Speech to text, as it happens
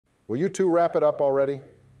Will you two wrap it up already?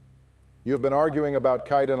 You have been arguing about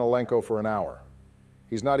Kaiden Alenko for an hour.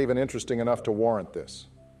 He's not even interesting enough to warrant this.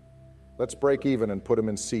 Let's break even and put him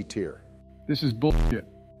in C tier. This is bullshit.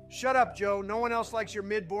 Shut up, Joe. No one else likes your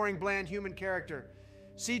mid-boring, bland human character.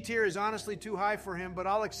 C tier is honestly too high for him, but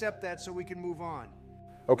I'll accept that so we can move on.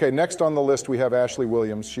 Okay, next on the list we have Ashley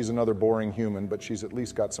Williams. She's another boring human, but she's at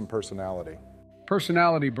least got some personality.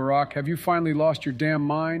 Personality, Barack. Have you finally lost your damn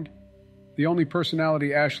mind? The only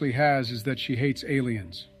personality Ashley has is that she hates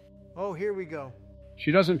aliens. Oh, here we go. She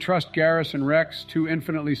doesn't trust Garrus and Rex, two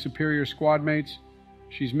infinitely superior squad mates.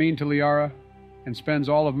 She's mean to Liara, and spends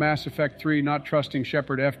all of Mass Effect 3 not trusting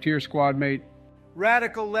Shepard F-tier squad mate.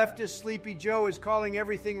 Radical leftist Sleepy Joe is calling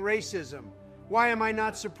everything racism. Why am I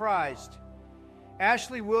not surprised?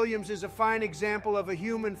 Ashley Williams is a fine example of a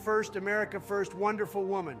human first, America first, wonderful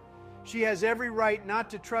woman. She has every right not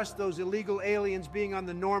to trust those illegal aliens being on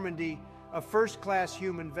the Normandy, a first-class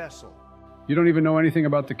human vessel. You don't even know anything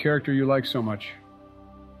about the character you like so much.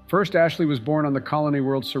 First, Ashley was born on the colony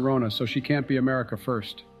world Serona, so she can't be America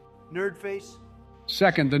first. Nerdface.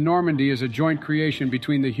 Second, the Normandy is a joint creation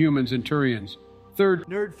between the humans and Turians. Third,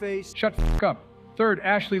 Nerdface. Shut the f*** up. Third,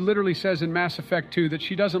 Ashley literally says in Mass Effect 2 that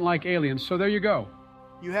she doesn't like aliens, so there you go.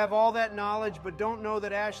 You have all that knowledge, but don't know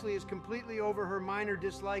that Ashley is completely over her minor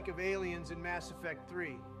dislike of aliens in Mass Effect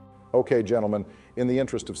 3. Okay, gentlemen, in the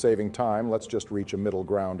interest of saving time, let's just reach a middle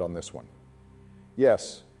ground on this one.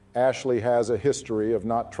 Yes, Ashley has a history of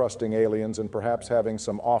not trusting aliens and perhaps having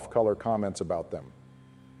some off-color comments about them.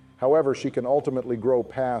 However, she can ultimately grow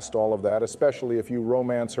past all of that, especially if you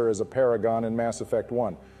romance her as a paragon in Mass Effect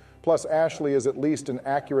 1. Plus, Ashley is at least an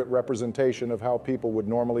accurate representation of how people would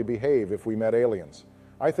normally behave if we met aliens.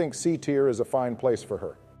 I think C tier is a fine place for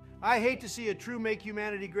her. I hate to see a true Make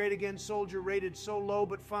Humanity Great Again soldier rated so low,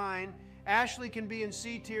 but fine. Ashley can be in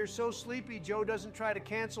C tier so Sleepy Joe doesn't try to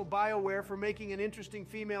cancel BioWare for making an interesting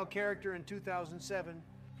female character in 2007.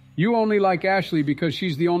 You only like Ashley because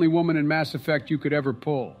she's the only woman in Mass Effect you could ever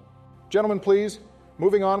pull. Gentlemen, please.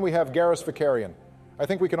 Moving on, we have Garrus Vakarian. I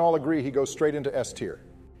think we can all agree he goes straight into S tier.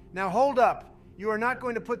 Now hold up. You are not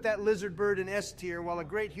going to put that lizard bird in S tier while a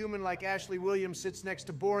great human like Ashley Williams sits next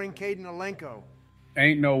to boring Kaiden Alenko.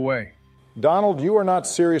 Ain't no way. Donald, you are not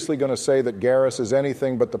seriously going to say that Garrus is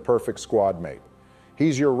anything but the perfect squad mate.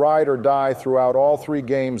 He's your ride or die throughout all 3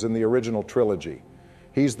 games in the original trilogy.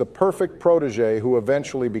 He's the perfect protege who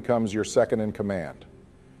eventually becomes your second in command.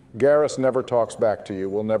 Garrus never talks back to you,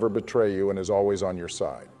 will never betray you, and is always on your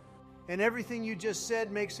side. And everything you just said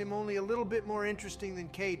makes him only a little bit more interesting than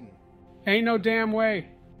Kaiden. Ain't no damn way.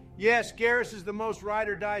 Yes, Garrus is the most ride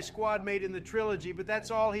or die squad mate in the trilogy, but that's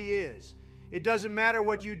all he is. It doesn't matter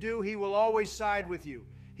what you do, he will always side with you.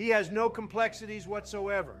 He has no complexities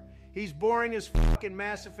whatsoever. He's boring as fuck in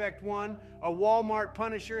Mass Effect 1, a Walmart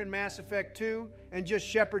Punisher in Mass Effect 2, and just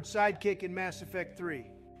Shepard's sidekick in Mass Effect 3.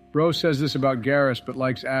 Bro says this about Garrus but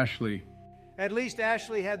likes Ashley. At least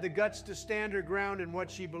Ashley had the guts to stand her ground in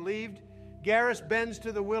what she believed. Garrus bends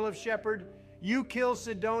to the will of Shepard. You kill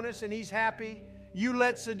Sidonis and he's happy. You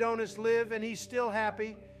let Sidonis live and he's still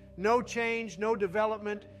happy. No change, no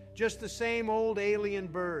development, just the same old alien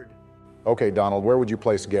bird. Okay, Donald, where would you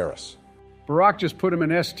place Garrus? Barack, just put him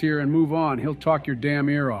in S tier and move on. He'll talk your damn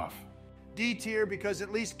ear off. D tier, because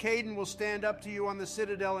at least Kaiden will stand up to you on the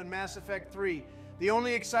Citadel in Mass Effect 3. The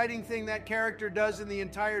only exciting thing that character does in the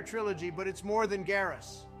entire trilogy, but it's more than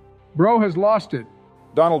Garrus. Bro has lost it.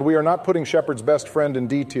 Donald, we are not putting Shepard's best friend in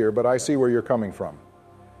D tier, but I see where you're coming from.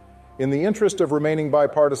 In the interest of remaining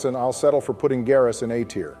bipartisan, I'll settle for putting Garrus in A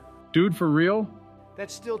tier. Dude, for real?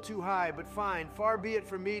 That's still too high, but fine. Far be it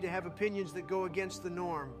from me to have opinions that go against the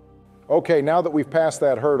norm. Okay, now that we've passed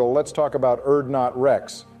that hurdle, let's talk about Erdnot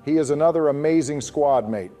Rex. He is another amazing squad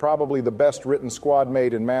mate, probably the best written squad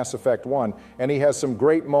mate in Mass Effect 1, and he has some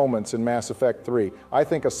great moments in Mass Effect 3. I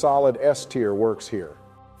think a solid S tier works here.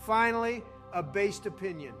 Finally, a based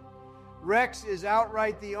opinion. Rex is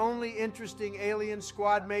outright the only interesting alien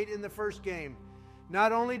squad mate in the first game.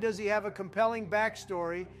 Not only does he have a compelling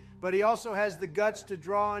backstory, but he also has the guts to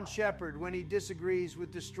draw on Shepard when he disagrees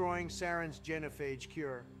with destroying Saren's genophage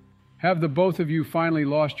cure. Have the both of you finally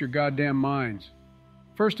lost your goddamn minds?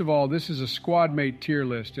 First of all, this is a squad mate tier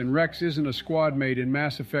list, and Rex isn't a squad mate in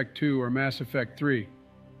Mass Effect 2 or Mass Effect 3.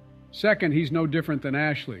 Second, he's no different than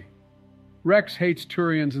Ashley. Rex hates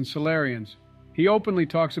Turians and Salarians. He openly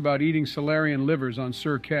talks about eating Salarian livers on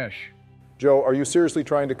Sir Kesh. Joe, are you seriously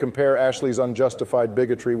trying to compare Ashley's unjustified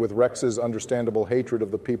bigotry with Rex's understandable hatred of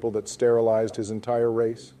the people that sterilized his entire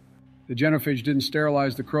race? The genophage didn't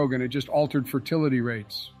sterilize the Krogan, it just altered fertility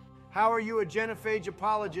rates. How are you a genophage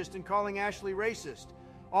apologist and calling Ashley racist?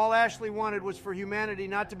 All Ashley wanted was for humanity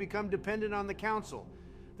not to become dependent on the Council.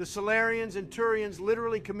 The Solarians and Turians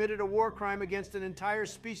literally committed a war crime against an entire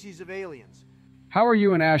species of aliens. How are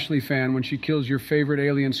you an Ashley fan when she kills your favorite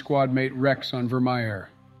alien squad mate Rex on Vermeer?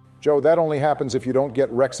 Joe, that only happens if you don't get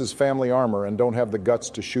Rex's family armor and don't have the guts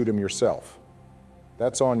to shoot him yourself.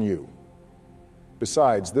 That's on you.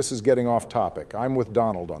 Besides, this is getting off topic. I'm with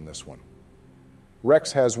Donald on this one.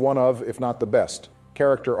 Rex has one of, if not the best,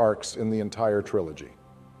 character arcs in the entire trilogy.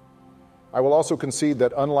 I will also concede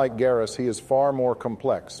that unlike Garrus, he is far more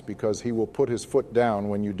complex because he will put his foot down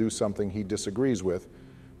when you do something he disagrees with,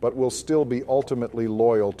 but will still be ultimately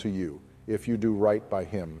loyal to you if you do right by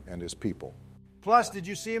him and his people. Plus, did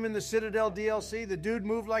you see him in the Citadel DLC? The dude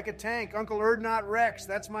moved like a tank. Uncle Erdnot Rex,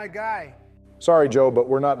 that's my guy. Sorry, Joe, but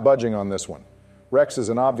we're not budging on this one. Rex is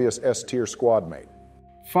an obvious S-tier squad mate.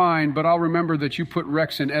 Fine, but I'll remember that you put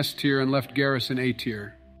Rex in S tier and left Garrus in A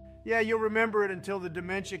tier. Yeah, you'll remember it until the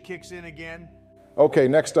dementia kicks in again. Okay,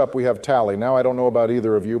 next up we have Tally. Now, I don't know about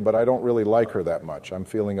either of you, but I don't really like her that much. I'm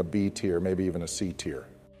feeling a B tier, maybe even a C tier.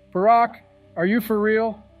 Barack, are you for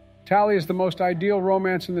real? Tally is the most ideal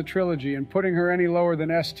romance in the trilogy, and putting her any lower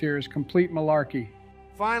than S tier is complete malarkey.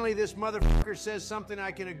 Finally, this motherfucker says something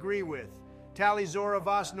I can agree with. Tally Zora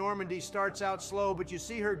Voss Normandy starts out slow, but you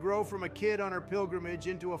see her grow from a kid on her pilgrimage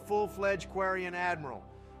into a full-fledged Quarian admiral.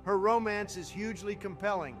 Her romance is hugely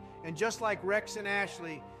compelling, and just like Rex and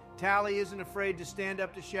Ashley, Tally isn't afraid to stand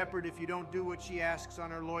up to Shepard if you don't do what she asks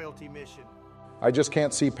on her loyalty mission. I just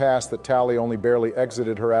can't see past that Tally only barely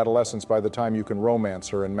exited her adolescence by the time you can romance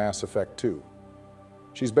her in Mass Effect 2.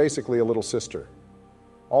 She's basically a little sister.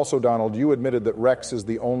 Also, Donald, you admitted that Rex is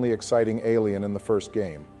the only exciting alien in the first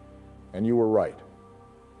game. And you were right.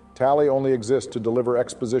 Tally only exists to deliver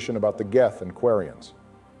exposition about the Geth and Quarians.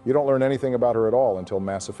 You don't learn anything about her at all until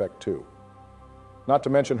Mass Effect 2. Not to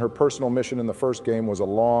mention her personal mission in the first game was a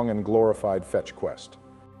long and glorified fetch quest.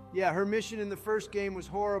 Yeah, her mission in the first game was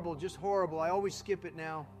horrible, just horrible. I always skip it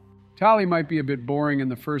now. Tally might be a bit boring in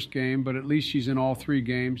the first game, but at least she's in all 3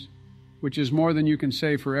 games, which is more than you can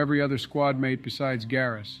say for every other squad mate besides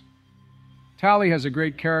Garrus. Tally has a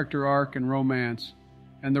great character arc and romance,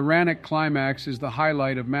 and the Rannoch climax is the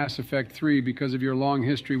highlight of Mass Effect 3 because of your long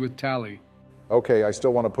history with Tally. Okay, I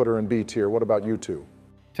still want to put her in B tier. What about you two?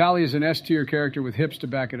 Tally is an S-tier character with hips to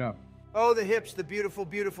back it up. Oh, the hips, the beautiful,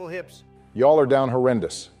 beautiful hips. Y'all are down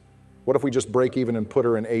horrendous. What if we just break even and put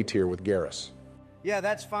her in A tier with Garrus? Yeah,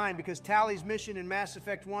 that's fine, because Tally's mission in Mass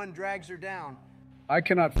Effect 1 drags her down. I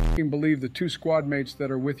cannot fucking believe the 2 squad mates that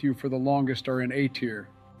are with you for the longest are in A tier.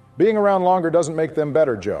 Being around longer doesn't make them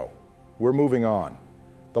better, Joe. We're moving on.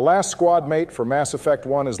 The last squad mate for Mass Effect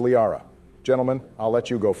 1 is Liara. Gentlemen, I'll let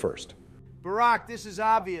you go first. Barack, this is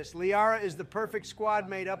obvious. Liara is the perfect squad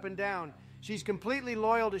mate up and down. She's completely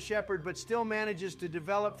loyal to Shepard, but still manages to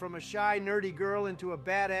develop from a shy, nerdy girl into a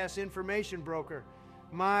badass information broker.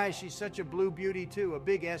 My, she's such a blue beauty too, a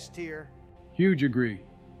big S tier. Huge agree.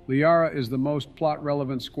 Liara is the most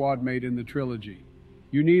plot-relevant squad mate in the trilogy.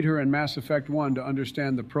 You need her in Mass Effect 1 to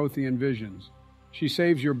understand the Prothean visions. She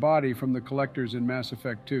saves your body from the Collectors in Mass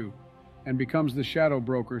Effect 2, and becomes the Shadow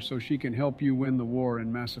Broker so she can help you win the war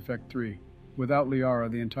in Mass Effect 3. Without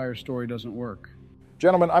Liara, the entire story doesn't work.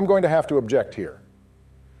 Gentlemen, I'm going to have to object here.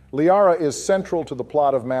 Liara is central to the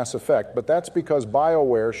plot of Mass Effect, but that's because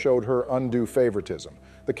BioWare showed her undue favoritism.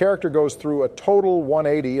 The character goes through a total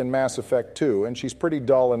 180 in Mass Effect 2, and she's pretty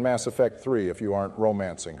dull in Mass Effect 3 if you aren't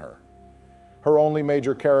romancing her. Her only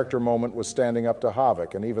major character moment was standing up to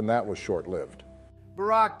Havok, and even that was short-lived.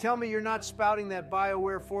 Barack, tell me you're not spouting that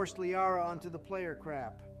BioWare forced Liara onto the player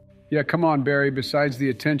crap. Yeah, come on, Barry. Besides, the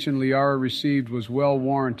attention Liara received was well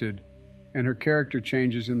warranted, and her character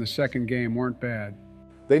changes in the second game weren't bad.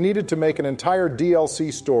 They needed to make an entire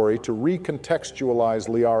DLC story to recontextualize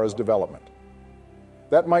Liara's development.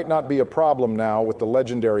 That might not be a problem now with the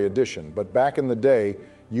Legendary Edition, but back in the day,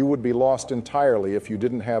 you would be lost entirely if you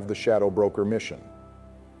didn't have the Shadow Broker mission.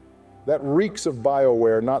 That reeks of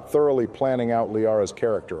BioWare not thoroughly planning out Liara's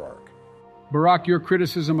character arc. Barack, your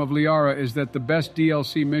criticism of Liara is that the best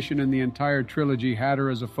DLC mission in the entire trilogy had her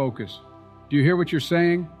as a focus. Do you hear what you're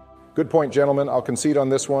saying? Good point, gentlemen. I'll concede on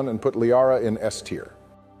this one and put Liara in S tier.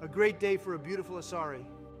 A great day for a beautiful Asari.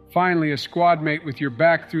 Finally, a squad mate with your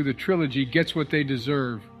back through the trilogy gets what they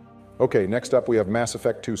deserve. Okay, next up we have Mass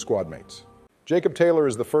Effect 2 squad mates. Jacob Taylor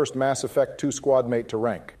is the first Mass Effect 2 squad mate to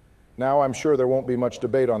rank. Now, I'm sure there won't be much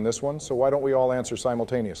debate on this one, so why don't we all answer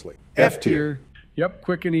simultaneously? F tier. Yep,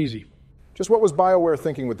 quick and easy. Just what was BioWare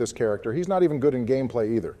thinking with this character? He's not even good in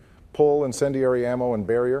gameplay either. Pull, incendiary ammo, and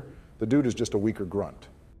barrier. The dude is just a weaker grunt.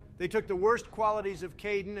 They took the worst qualities of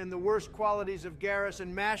Kaidan and the worst qualities of Garrus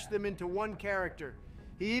and mashed them into one character.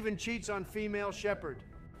 He even cheats on female shepherd.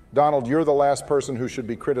 Donald, you're the last person who should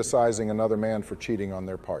be criticizing another man for cheating on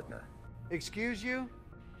their partner. Excuse you?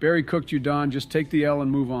 Barry cooked you, Don. Just take the L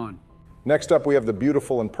and move on. Next up, we have the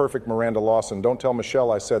beautiful and perfect Miranda Lawson. Don't tell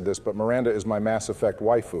Michelle I said this, but Miranda is my Mass Effect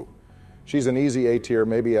waifu. She's an easy A tier,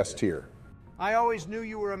 maybe S tier. I always knew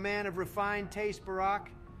you were a man of refined taste, Barack.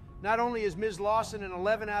 Not only is Ms. Lawson an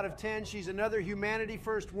 11 out of 10, she's another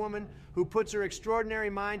humanity-first woman who puts her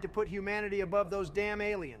extraordinary mind to put humanity above those damn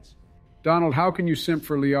aliens. Donald, how can you simp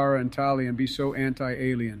for Liara and Tali and be so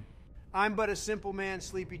anti-alien? I'm but a simple man,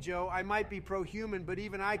 Sleepy Joe. I might be pro-human, but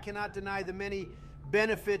even I cannot deny the many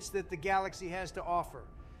benefits that the galaxy has to offer.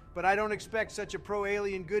 But I don't expect such a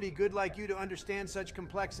pro-alien goody-good like you to understand such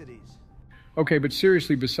complexities. Okay, but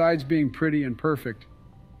seriously, besides being pretty and perfect,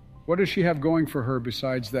 what does she have going for her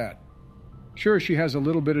besides that? Sure, she has a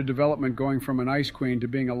little bit of development going from an ice queen to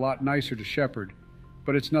being a lot nicer to Shepard,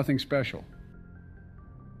 but it's nothing special.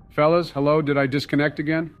 Fellas, hello, did I disconnect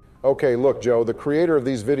again? Okay, look, Joe, the creator of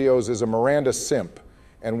these videos is a Miranda simp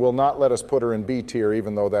and will not let us put her in B tier,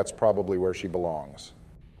 even though that's probably where she belongs.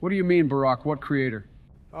 What do you mean, Barack? What creator?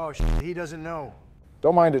 Oh, he doesn't know.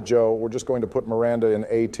 Don't mind it, Joe. We're just going to put Miranda in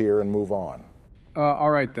A tier and move on.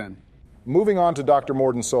 All right, then. Moving on to Dr.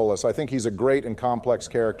 Morden Solis, I think he's a great and complex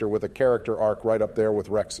character with a character arc right up there with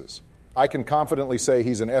Rex's. I can confidently say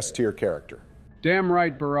he's an S tier character. Damn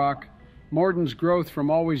right, Barack. Morden's growth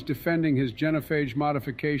from always defending his genophage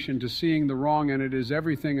modification to seeing the wrong in it is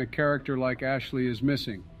everything a character like Ashley is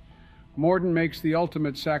missing. Morden makes the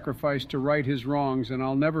ultimate sacrifice to right his wrongs, and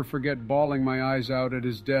I'll never forget bawling my eyes out at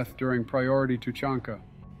his death during Priority Tuchanka.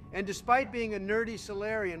 And despite being a nerdy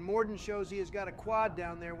Solarian, Morden shows he has got a quad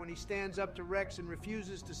down there when he stands up to Rex and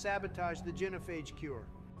refuses to sabotage the genophage cure.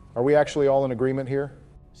 Are we actually all in agreement here?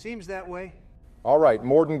 Seems that way. All right,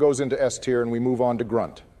 Morden goes into S tier and we move on to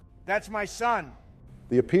Grunt. That's my son.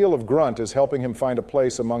 The appeal of Grunt is helping him find a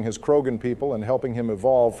place among his Krogan people and helping him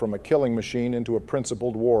evolve from a killing machine into a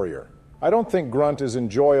principled warrior. I don't think Grunt is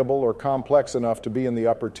enjoyable or complex enough to be in the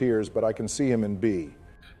upper tiers, but I can see him in B.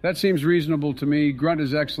 That seems reasonable to me. Grunt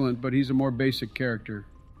is excellent, but he's a more basic character.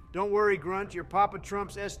 Don't worry, Grunt. You're Papa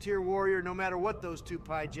Trump's S-tier warrior no matter what those two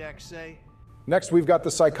pie jacks say. Next, we've got the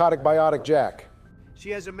psychotic biotic Jack. She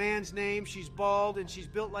has a man's name, she's bald, and she's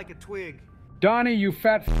built like a twig. Donnie, you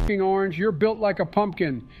fat f***ing orange, you're built like a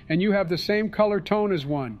pumpkin, and you have the same color tone as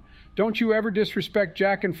one. Don't you ever disrespect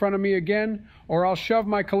Jack in front of me again, or I'll shove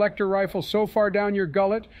my collector rifle so far down your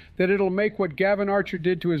gullet that it'll make what Gavin Archer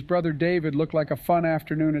did to his brother David look like a fun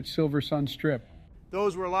afternoon at Silver Sun Strip.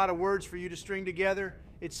 Those were a lot of words for you to string together.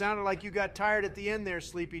 It sounded like you got tired at the end there,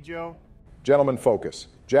 Sleepy Joe. Gentlemen, focus.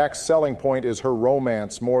 Jack's selling point is her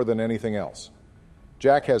romance more than anything else.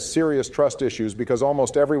 Jack has serious trust issues because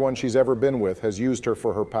almost everyone she's ever been with has used her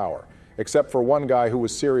for her power, except for one guy who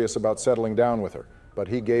was serious about settling down with her, but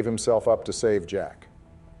he gave himself up to save Jack.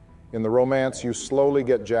 In the romance, you slowly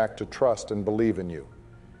get Jack to trust and believe in you,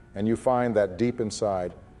 and you find that deep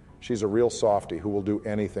inside, she's a real softie who will do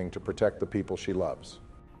anything to protect the people she loves.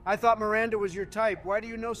 I thought Miranda was your type. Why do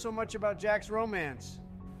you know so much about Jack's romance?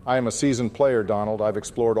 I am a seasoned player, Donald. I've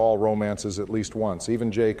explored all romances at least once,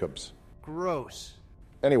 even Jacob's. Gross.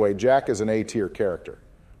 Anyway, Jack is an A-tier character.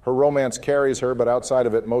 Her romance carries her, but outside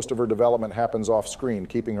of it, most of her development happens off-screen,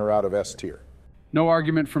 keeping her out of S-tier. No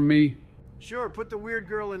argument from me. Sure, put the weird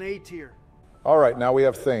girl in A-tier. All right, now we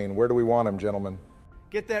have Thane. Where do we want him, gentlemen?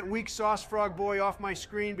 Get that weak sauce frog boy off my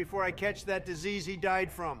screen before I catch that disease he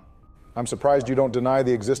died from. I'm surprised you don't deny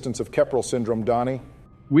the existence of Keprel syndrome, Donnie.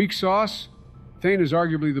 Weak sauce? Thane is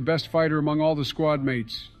arguably the best fighter among all the squad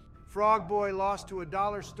mates. Frog boy lost to a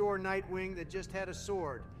dollar store Nightwing that just had a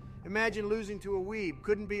sword. Imagine losing to a weeb.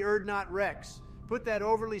 Couldn't be Erdnot Rex. Put that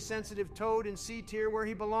overly sensitive toad in C tier where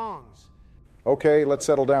he belongs. Okay, let's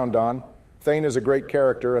settle down, Don. Thane is a great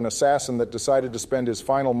character, an assassin that decided to spend his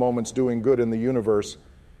final moments doing good in the universe,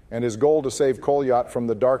 and his goal to save Kolyat from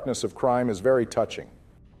the darkness of crime is very touching.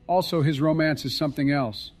 Also, his romance is something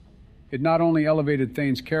else. It not only elevated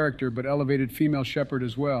Thane's character, but elevated female Shepard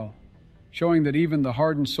as well, showing that even the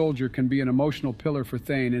hardened soldier can be an emotional pillar for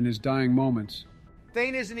Thane in his dying moments.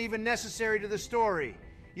 Thane isn't even necessary to the story.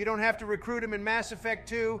 You don't have to recruit him in Mass Effect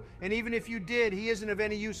 2, and even if you did, he isn't of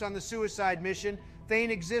any use on the suicide mission. Thane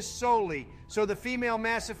exists solely, so the female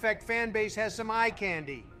Mass Effect fanbase has some eye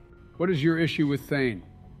candy. What is your issue with Thane?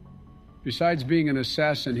 Besides being an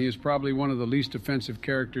assassin, he is probably one of the least offensive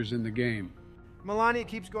characters in the game. Melania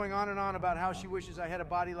keeps going on and on about how she wishes I had a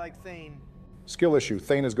body like Thane. Skill issue.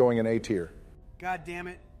 Thane is going in A tier. God damn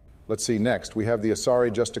it. Let's see, next, we have the Asari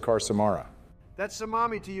Justicar Samara. That's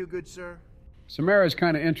Samami to you, good sir. Samara is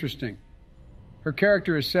kind of interesting. Her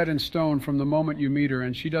character is set in stone from the moment you meet her,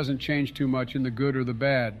 and she doesn't change too much in the good or the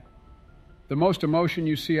bad. The most emotion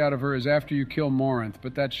you see out of her is after you kill Morinth,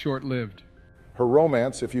 but that's short-lived. Her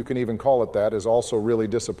romance, if you can even call it that, is also really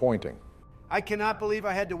disappointing. I cannot believe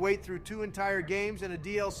I had to wait through 2 entire games and a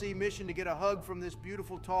DLC mission to get a hug from this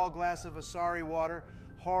beautiful tall glass of Asari water.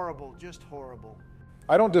 Horrible, just horrible.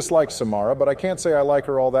 I don't dislike Samara, but I can't say I like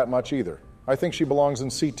her all that much either. I think she belongs in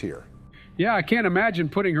C tier. Yeah, I can't imagine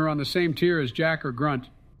putting her on the same tier as Jack or Grunt.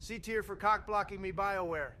 C tier for cock-blocking me,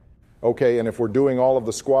 BioWare. Okay, and if we're doing all of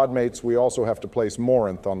the squad mates, we also have to place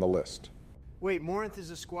Morinth on the list. Wait, Morinth is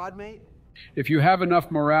a squad mate? If you have enough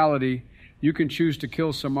morality, you can choose to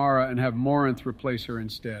kill Samara and have Morinth replace her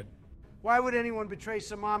instead. Why would anyone betray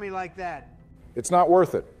Samami like that? It's not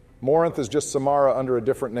worth it. Morinth is just Samara under a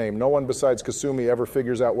different name. No one besides Kasumi ever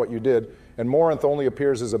figures out what you did, and Morinth only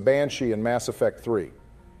appears as a banshee in Mass Effect 3.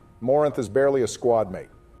 Morinth is barely a squad mate.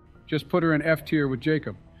 Just put her in F tier with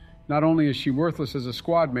Jacob. Not only is she worthless as a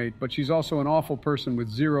squad mate, but she's also an awful person with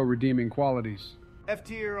 0 redeeming qualities. F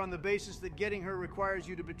tier on the basis that getting her requires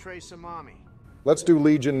you to betray Samami. Let's do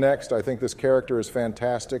Legion next. I think this character is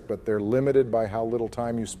fantastic, but they're limited by how little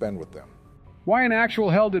time you spend with them. Why in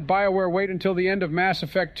actual hell did BioWare wait until the end of Mass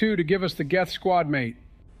Effect 2 to give us the Geth squad mate?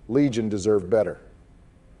 Legion deserve better.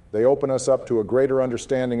 They open us up to a greater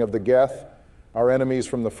understanding of the Geth, our enemies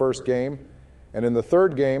from the first game, and in the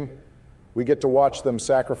third game, we get to watch them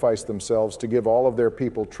sacrifice themselves to give all of their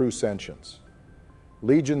people true sentience.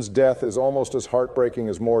 Legion's death is almost as heartbreaking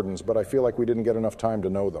as Morden's, but I feel like we didn't get enough time to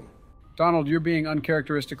know them. Donald, you're being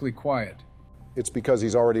uncharacteristically quiet. It's because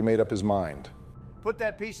he's already made up his mind. Put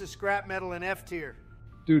that piece of scrap metal in F tier.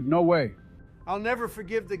 Dude, no way. I'll never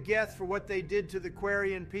forgive the Geth for what they did to the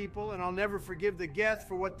Quarian people, and I'll never forgive the Geth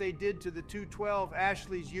for what they did to the 212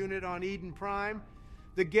 Ashley's unit on Eden Prime.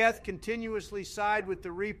 The Geth continuously side with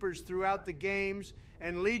the Reapers throughout the games,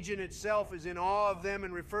 and Legion itself is in awe of them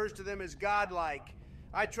and refers to them as godlike.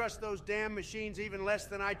 I trust those damn machines even less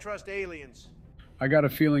than I trust aliens. I got a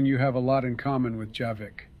feeling you have a lot in common with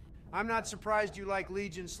Javik. I'm not surprised you like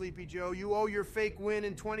Legion, Sleepy Joe. You owe your fake win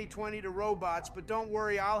in 2020 to robots, but don't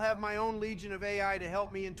worry, I'll have my own Legion of AI to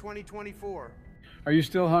help me in 2024. Are you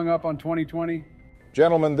still hung up on 2020?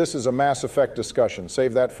 Gentlemen, this is a Mass Effect discussion.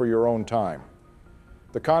 Save that for your own time.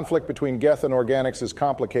 The conflict between Geth and Organics is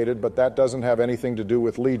complicated, but that doesn't have anything to do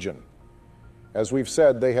with Legion. As we've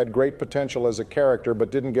said, they had great potential as a character,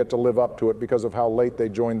 but didn't get to live up to it because of how late they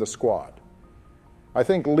joined the squad. I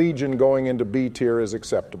think Legion going into B tier is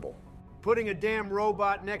acceptable. Putting a damn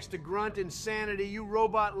robot next to Grunt insanity. You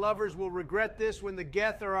robot lovers will regret this when the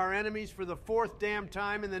Geth are our enemies for the 4th damn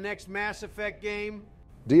time in the next Mass Effect game.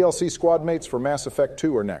 DLC squad mates for Mass Effect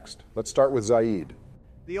 2 are next. Let's start with Zaid.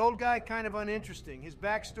 The old guy kind of uninteresting. His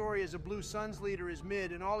backstory as a Blue Suns leader is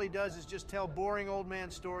mid, and all he does is just tell boring old man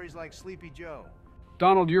stories like Sleepy Joe.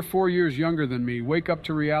 Donald, you're 4 years younger than me. Wake up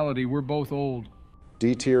to reality. We're both old.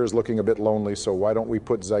 D tier is looking a bit lonely, so why don't we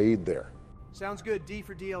put Zaid there? Sounds good. D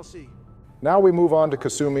for DLC. Now we move on to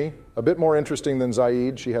Kasumi. A bit more interesting than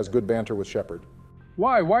Zaid. She has good banter with Shepard.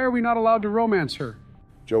 Why? Why are we not allowed to romance her?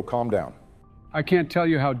 Joe, calm down. I can't tell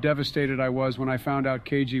you how devastated I was when I found out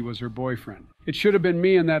Keiji was her boyfriend. It should have been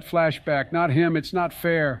me in that flashback, not him. It's not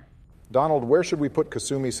fair. Donald, where should we put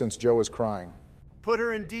Kasumi since Joe is crying? Put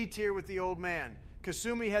her in D tier with the old man.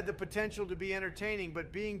 Kasumi had the potential to be entertaining,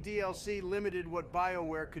 but being DLC limited what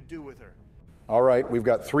BioWare could do with her. All right, we've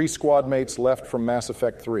got 3 squad mates left from Mass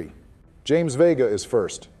Effect 3. James Vega is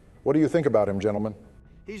first. What do you think about him, gentlemen?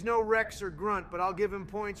 He's no Rex or Grunt, but I'll give him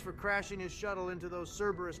points for crashing his shuttle into those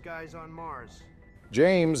Cerberus guys on Mars.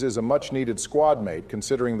 James is a much-needed squad mate,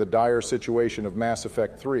 considering the dire situation of Mass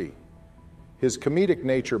Effect 3. His comedic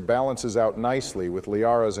nature balances out nicely with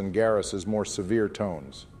Liara's and Garrus's more severe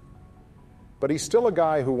tones. But he's still a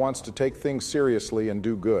guy who wants to take things seriously and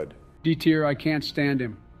do good. D tier, I can't stand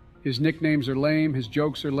him. His nicknames are lame, his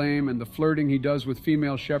jokes are lame, and the flirting he does with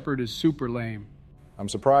female Shepard is super lame. I'm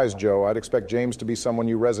surprised, Joe. I'd expect James to be someone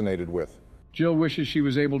you resonated with. Jill wishes she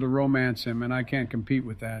was able to romance him, and I can't compete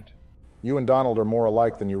with that. You and Donald are more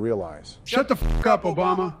alike than you realize. Shut the f*** up,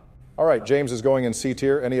 Obama! All right, James is going in C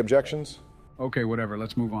tier. Any objections? Okay, whatever.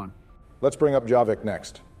 Let's move on. Let's bring up Javik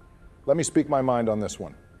next. Let me speak my mind on this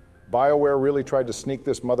one. BioWare really tried to sneak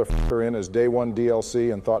this motherfucker in as Day 1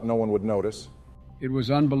 DLC and thought no one would notice. It was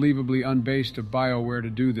unbelievably unbased of BioWare to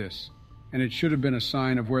do this, and it should have been a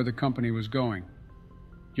sign of where the company was going.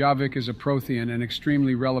 Javik is a Prothean and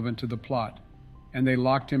extremely relevant to the plot, and they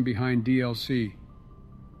locked him behind DLC.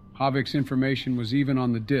 Havik's information was even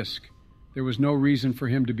on the disk. There was no reason for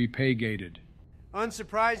him to be pay-gated.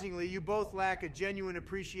 Unsurprisingly, you both lack a genuine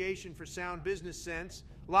appreciation for sound business sense.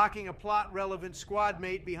 Locking a plot-relevant squad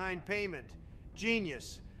mate behind payment.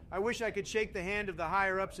 Genius. I wish I could shake the hand of the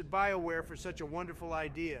higher-ups at BioWare for such a wonderful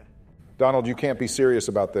idea. Donald, you can't be serious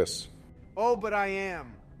about this. Oh, but I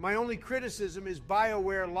am. My only criticism is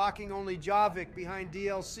BioWare locking only Javik behind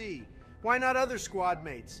DLC. Why not other squad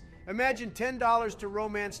mates? Imagine $10 to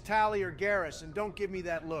romance Tally or Garrus, and don't give me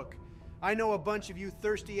that look. I know a bunch of you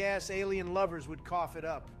thirsty-ass alien lovers would cough it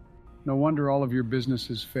up. No wonder all of your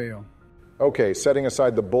businesses fail. Okay, setting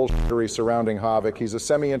aside the bullshittery surrounding Havik, he's a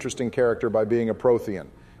semi-interesting character by being a Prothean.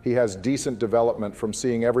 He has decent development from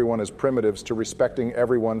seeing everyone as primitives to respecting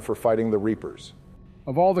everyone for fighting the Reapers.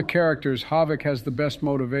 Of all the characters, Havik has the best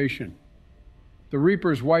motivation. The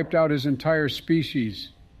Reapers wiped out his entire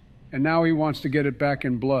species, and now he wants to get it back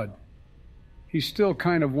in blood. He's still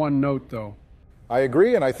kind of one note, though. I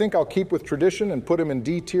agree, and I think I'll keep with tradition and put him in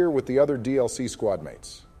D tier with the other DLC squad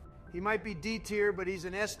mates. He might be D tier, but he's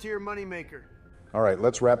an S tier moneymaker. All right,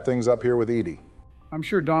 let's wrap things up here with Edie. I'm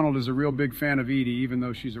sure Donald is a real big fan of Edie, even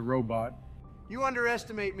though she's a robot. You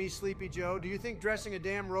underestimate me, Sleepy Joe. Do you think dressing a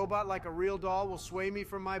damn robot like a real doll will sway me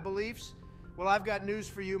from my beliefs? Well, I've got news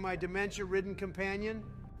for you, my dementia-ridden companion.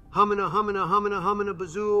 Hummina, hummina, hummina, hummina,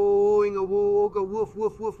 bazooing a wooga, woof,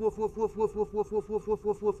 woof, woof, woof, woof, woof, woof, woof, woof, woof, woof,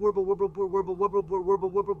 woof, woof, woof, warble, warble, warble, warble, warble, warble,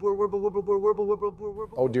 warble, warble, warble, warble,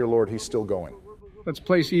 warble. Oh, dear Lord, he's still going. Let's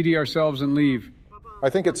place Edie ourselves and leave. I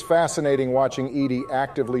think it's fascinating watching Edie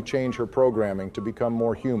actively change her programming to become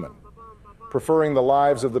more human, preferring the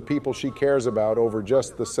lives of the people she cares about over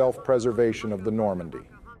just the self-preservation of the Normandy.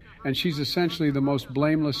 And she's essentially the most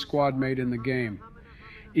blameless squad mate in the game.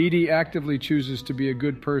 Edie actively chooses to be a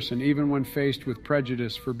good person, even when faced with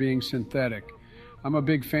prejudice for being synthetic. I'm a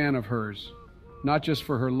big fan of hers, not just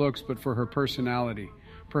for her looks, but for her personality.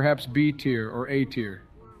 Perhaps B tier or A tier.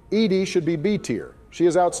 Edie should be B tier. She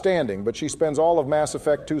is outstanding, but she spends all of Mass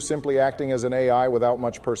Effect 2 simply acting as an AI without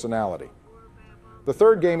much personality. The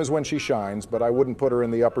third game is when she shines, but I wouldn't put her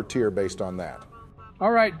in the upper tier based on that.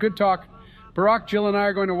 All right, good talk. Barack, Jill, and I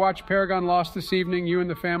are going to watch Paragon Lost this evening. You and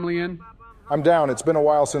the family in? I'm down. It's been a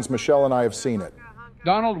while since Michelle and I have seen it.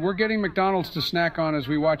 Donald, we're getting McDonald's to snack on as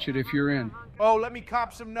we watch it if you're in. Oh, let me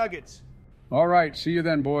cop some nuggets. All right, see you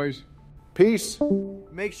then, boys. Peace.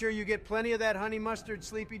 Make sure you get plenty of that honey mustard,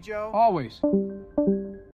 Sleepy Joe. Always.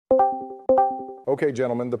 Okay,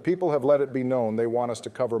 gentlemen, the people have let it be known they want us to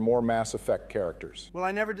cover more Mass Effect characters. Well,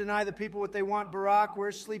 I never deny the people what they want, Barack.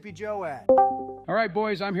 Where's Sleepy Joe at? All right,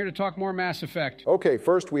 boys, I'm here to talk more Mass Effect. Okay,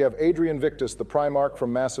 first we have Adrian Victus, the Primarch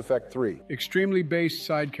from Mass Effect 3. Extremely based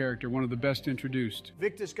side character, one of the best introduced.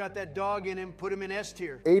 Victus got that dog in him, put him in S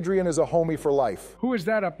tier. Adrian is a homie for life. Who is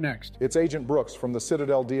that up next? It's Agent Brooks from the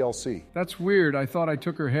Citadel DLC. That's weird. I thought I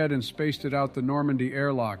took her head and spaced it out the Normandy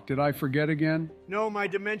airlock. Did I forget again? No, my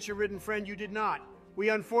dementia-ridden friend, you did not. We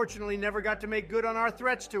unfortunately never got to make good on our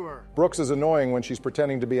threats to her. Brooks is annoying when she's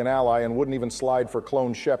pretending to be an ally and wouldn't even slide for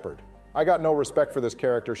Clone Shepard. I got no respect for this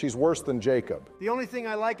character. She's worse than Jacob. The only thing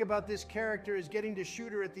I like about this character is getting to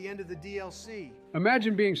shoot her at the end of the DLC.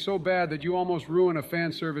 Imagine being so bad that you almost ruin a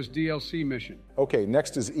fan service DLC mission. Okay,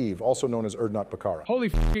 next is Eve, also known as Erdnot Bakara. Holy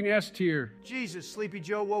fucking S tier. Jesus, Sleepy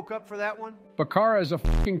Joe woke up for that one? Bakara is a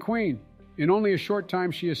fucking queen. In only a short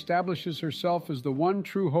time, she establishes herself as the one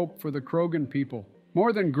true hope for the Krogan people.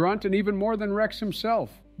 More than Grunt and even more than Rex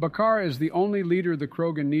himself. Bakara is the only leader the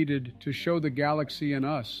Krogan needed to show the galaxy and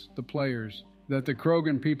us, the players, that the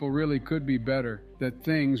Krogan people really could be better, that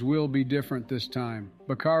things will be different this time.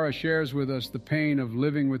 Bakara shares with us the pain of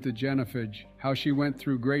living with the genophage, how she went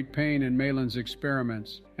through great pain in Malin's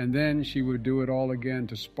experiments, and then she would do it all again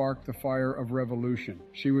to spark the fire of revolution.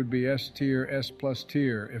 She would be S tier, S plus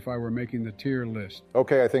tier if I were making the tier list.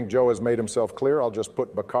 Okay, I think Joe has made himself clear. I'll just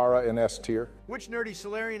put Bakara in S tier. Which nerdy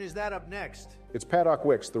Solarian is that up next? It's Paddock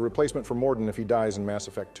Wicks, the replacement for Morden if he dies in Mass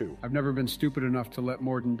Effect 2. I've never been stupid enough to let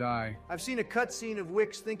Morden die. I've seen a cutscene of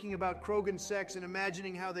Wicks thinking about Krogan sex and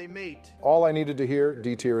imagining how they mate. All I needed to hear,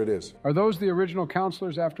 D tier it is. Are those the original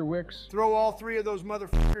counselors after Wicks? Throw all three of those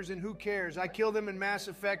motherfuckers and who cares? I kill them in Mass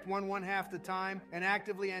Effect 1 half the time and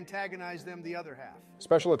actively antagonize them the other half.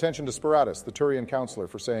 Special attention to Spiratus, the Turian counselor,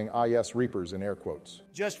 for saying, "Ah yes, Reapers," in air quotes.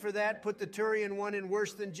 Just for that, put the Turian one in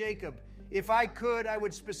worse than Jacob. If I could, I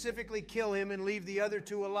would specifically kill him and leave the other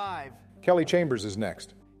two alive. Kelly Chambers is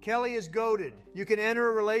next. Kelly is goated. You can enter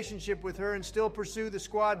a relationship with her and still pursue the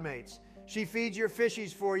squad mates. She feeds your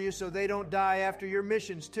fishies for you so they don't die after your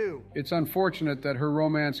missions, too. It's unfortunate that her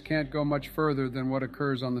romance can't go much further than what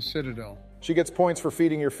occurs on the Citadel. She gets points for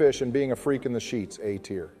feeding your fish and being a freak in the sheets, A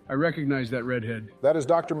tier. I recognize that redhead. That is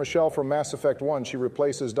Dr. Michelle from Mass Effect 1. She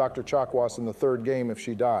replaces Dr. Chakwas in the third game if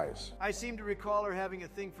she dies. I seem to recall her having a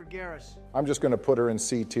thing for Garrus. I'm just going to put her in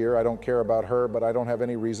C tier. I don't care about her, but I don't have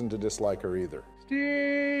any reason to dislike her either.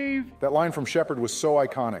 Steve! That line from Shepard was so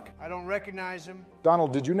iconic. I don't recognize him.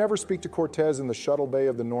 Donald, did you never speak to Cortez in the shuttle bay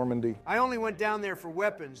of the Normandy? I only went down there for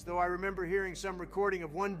weapons, though I remember hearing some recording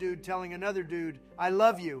of one dude telling another dude, I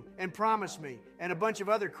love you, and promise me, and a bunch of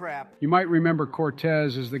other crap. You might remember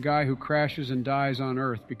Cortez as the guy who crashes and dies on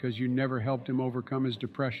Earth because you never helped him overcome his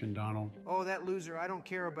depression, Donald. Oh, that loser, I don't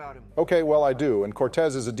care about him. Okay, well, I do, and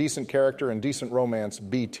Cortez is a decent character and decent romance,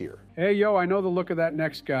 B tier. Hey, yo, I know the look of that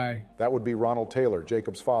next guy. That would be Ronald Taylor,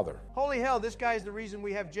 Jacob's father. Holy hell, this guy's the reason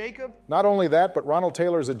we have Jacob? Not only that, but Ronald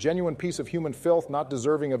Taylor is a genuine piece of human filth, not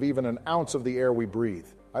deserving of even an ounce of the air we breathe.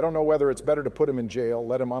 I don't know whether it's better to put him in jail,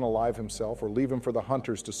 let him unalive himself, or leave him for the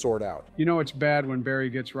hunters to sort out. You know it's bad when Barry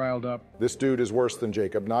gets riled up. This dude is worse than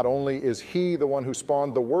Jacob. Not only is he the one who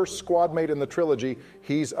spawned the worst squad mate in the trilogy,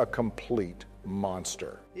 he's a complete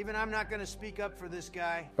monster. Even I'm not going to speak up for this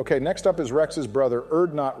guy. Okay, next up is Rex's brother,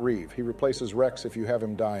 Erdnot Reeve. He replaces Rex if you have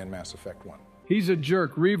him die in Mass Effect 1. He's a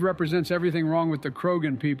jerk. Reeve represents everything wrong with the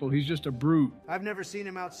Krogan people. He's just a brute. I've never seen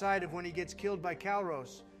him outside of when he gets killed by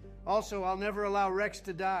Calros. Also, I'll never allow Rex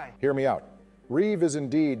to die. Hear me out. Reeve is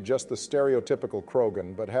indeed just the stereotypical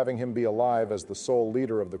Krogan, but having him be alive as the sole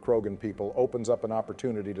leader of the Krogan people opens up an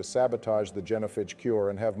opportunity to sabotage the genophage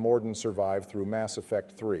cure and have Morden survive through Mass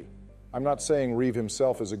Effect 3. I'm not saying Reeve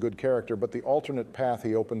himself is a good character, but the alternate path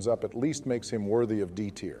he opens up at least makes him worthy of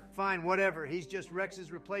D tier. Fine, whatever. He's just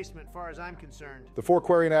Rex's replacement, far as I'm concerned. The 4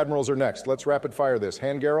 Quarian admirals are next. Let's rapid fire this.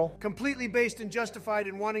 Hangarel? Completely based and justified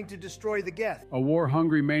in wanting to destroy the Geth. A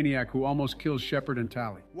war-hungry maniac who almost kills Shepard and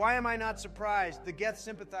Tali. Why am I not surprised? The Geth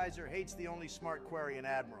sympathizer hates the only smart Quarian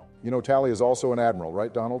admiral. You know Tali is also an admiral,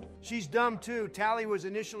 right, Donald? She's dumb, too. Tali was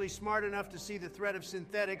initially smart enough to see the threat of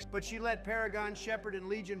synthetics, but she let Paragon, Shepard, and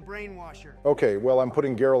Legion brainwash her. Okay, well, I'm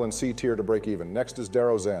putting Geralt in C tier to break even. Next is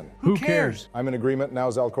Darrow Zen. Who cares? I'm in agreement. Now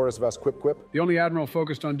Zalcoris Vas Quip Quip. The only admiral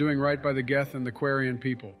focused on doing right by the Geth and the Quarian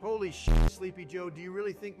people. Holy shit, Sleepy Joe. Do you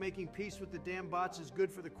really think making peace with the damn bots is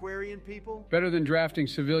good for the Quarian people? Better than drafting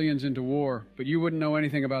civilians into war, but you wouldn't know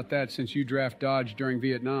anything about that since you draft dodged during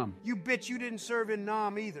Vietnam. You bitch, you didn't serve in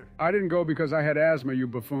Nam either. I didn't go because I had asthma, you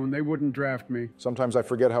buffoon. They wouldn't draft me. Sometimes I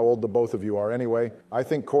forget how old the both of you are. Anyway, I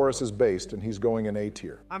think Chorus is based, and he's going in A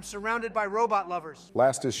tier. I'm surrounded by robot lovers.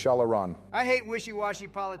 Last is Shalaran. I hate wishy-washy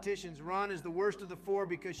politicians. Ron is the worst of the 4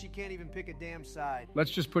 because she can't even pick a damn side.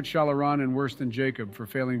 Let's just put Shalaran in worse than Jacob for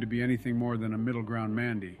failing to be anything more than a middle ground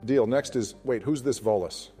Mandy. Deal. Next is, wait, who's this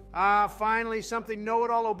Volus? Finally, something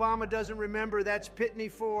know-it-all Obama doesn't remember. That's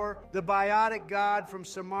Pitney 4, the biotic god from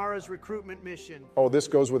Samara's recruitment mission. Oh, this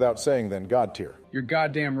goes without saying then, God tier. You're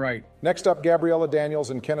goddamn right. Next up, Gabriella Daniels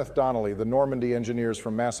and Kenneth Donnelly, the Normandy engineers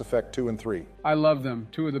from Mass Effect 2 and 3. I love them,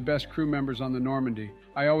 2 of the best crew members on the Normandy.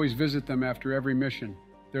 I always visit them after every mission.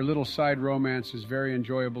 Their little side romance is very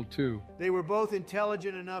enjoyable, too. They were both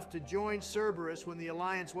intelligent enough to join Cerberus when the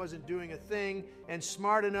Alliance wasn't doing a thing, and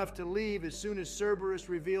smart enough to leave as soon as Cerberus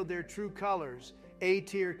revealed their true colors.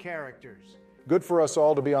 A-tier characters. Good for us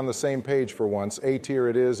all to be on the same page for once. A tier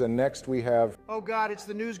it is, and next we have... Oh God, it's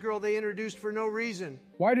the news girl they introduced for no reason.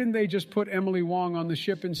 Why didn't they just put Emily Wong on the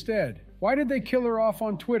ship instead? Why did they kill her off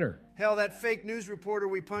on Twitter? Hell, that fake news reporter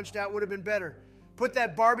we punched out would have been better. Put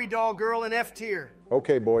that Barbie doll girl in F tier.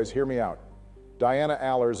 Okay, boys, hear me out. Diana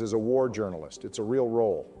Allers is a war journalist. It's a real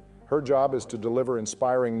role. Her job is to deliver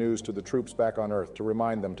inspiring news to the troops back on Earth to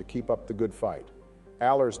remind them to keep up the good fight.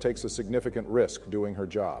 Allers takes a significant risk doing her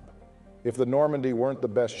job. If the Normandy weren't the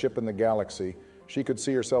best ship in the galaxy, she could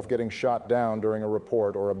see herself getting shot down during a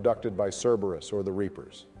report or abducted by Cerberus or the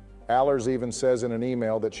Reapers. Allers even says in an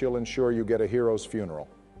email that she'll ensure you get a hero's funeral.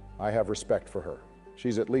 I have respect for her.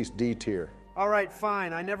 She's at least D tier. All right,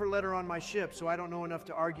 fine. I never let her on my ship, so I don't know enough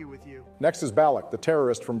to argue with you. Next is Balak, the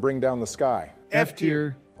terrorist from Bring Down the Sky. F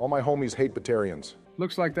tier. All my homies hate Batarians.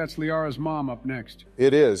 Looks like that's Liara's mom up next.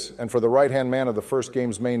 It is, and for the right-hand man of the first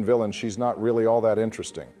game's main villain, she's not really all that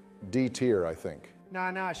interesting. D tier, I think.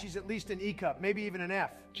 Nah, she's at least an E cup, maybe even an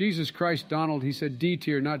F. Jesus Christ, Donald, he said D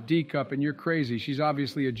tier, not D cup, and you're crazy. She's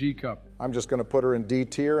obviously a G cup. I'm just going to put her in D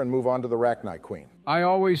tier and move on to the Rachni Queen. I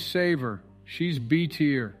always save her. She's B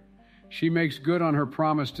tier. She makes good on her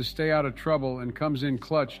promise to stay out of trouble and comes in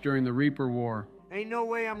clutch during the Reaper War. Ain't no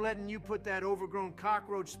way I'm letting you put that overgrown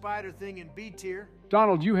cockroach spider thing in B tier.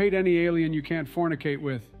 Donald, you hate any alien you can't fornicate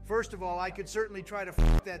with. First of all, I could certainly try to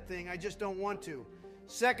f that thing, I just don't want to.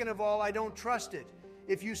 Second of all, I don't trust it.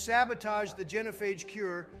 If you sabotage the genophage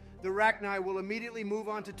cure, the Rachni will immediately move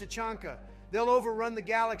on to Tachanka. They'll overrun the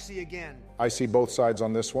galaxy again. I see both sides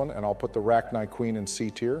on this one, and I'll put the Rachni Queen in C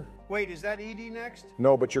tier. Wait, is that Edie next?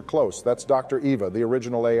 No, but you're close. That's Dr. Eva, the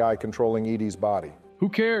original AI controlling Edie's body. Who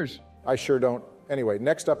cares? I sure don't. Anyway,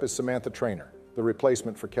 next up is Samantha Trainer, the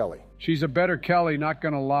replacement for Kelly. She's a better Kelly, not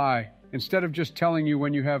gonna lie. Instead of just telling you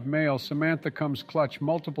when you have mail, Samantha comes clutch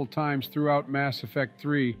multiple times throughout Mass Effect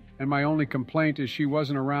 3, and my only complaint is she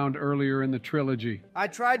wasn't around earlier in the trilogy. I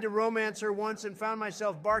tried to romance her once and found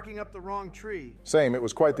myself barking up the wrong tree. Same, it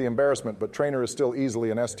was quite the embarrassment, but Trainer is still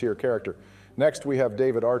easily an S-tier character. Next, we have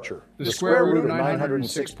David Archer. The square root of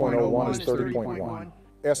 906.01 is 30.1.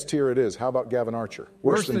 S-tier it is. How about Gavin Archer?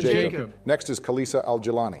 Worse than Jacob. Next is Kalisa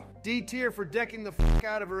Al-Jalani. D tier for decking the f***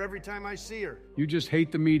 out of her every time I see her. You just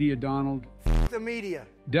hate the media, Donald. F*** the media.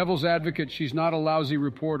 Devil's advocate, she's not a lousy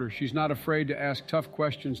reporter. She's not afraid to ask tough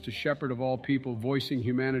questions to Shepard of all people, voicing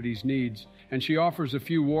humanity's needs. And she offers a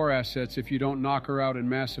few war assets if you don't knock her out in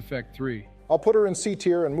Mass Effect 3. I'll put her in C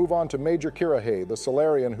tier and move on to Major Kirahay, the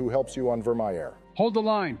Solarian who helps you on Vermeer. Hold the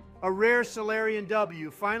line. A rare Solarian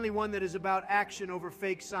W, finally one that is about action over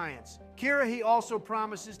fake science. Kirahay also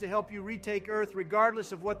promises to help you retake Earth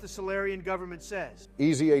regardless of what the Solarian government says.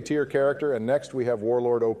 Easy A-tier character, and next we have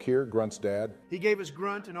Warlord O'Keir, Grunt's dad. He gave us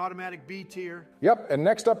Grunt an automatic B tier. Yep, and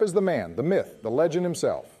next up is the man, the myth, the legend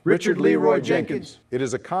himself. Richard Leroy Jenkins. It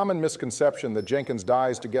is a common misconception that Jenkins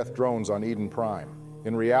dies to Geth drones on Eden Prime.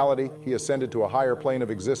 In reality, he ascended to a higher plane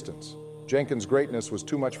of existence. Jenkins' greatness was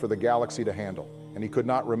too much for the galaxy to handle, and he could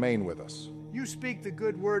not remain with us. You speak the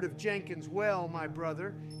good word of Jenkins well, my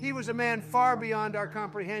brother. He was a man far beyond our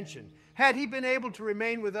comprehension. Had he been able to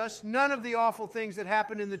remain with us, none of the awful things that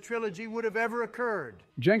happened in the trilogy would have ever occurred.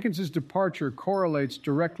 Jenkins' departure correlates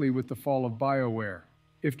directly with the fall of BioWare.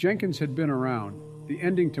 If Jenkins had been around, the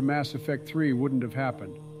ending to Mass Effect 3 wouldn't have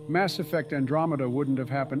happened. Mass Effect Andromeda wouldn't have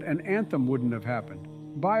happened, and Anthem wouldn't have happened.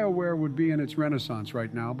 BioWare would be in its renaissance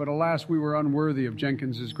right now, but alas, we were unworthy of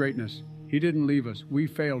Jenkins' greatness. He didn't leave us. We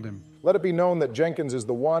failed him. Let it be known that Jenkins is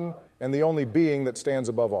the one and the only being that stands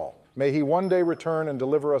above all. May he one day return and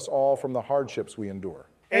deliver us all from the hardships we endure.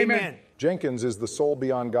 Amen. Jenkins is the soul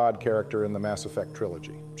beyond God character in the Mass Effect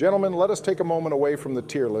trilogy. Gentlemen, let us take a moment away from the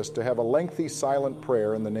tier list to have a lengthy silent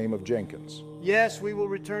prayer in the name of Jenkins. Yes, we will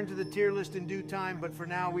return to the tier list in due time, but for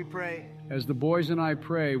now we pray. As the boys and I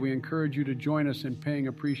pray, we encourage you to join us in paying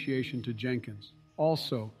appreciation to Jenkins.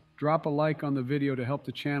 Also, drop a like on the video to help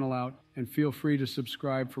the channel out, and feel free to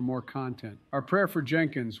subscribe for more content. Our prayer for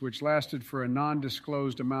Jenkins, which lasted for a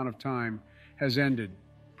non-disclosed amount of time, has ended.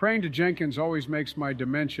 Praying to Jenkins always makes my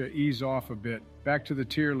dementia ease off a bit. Back to the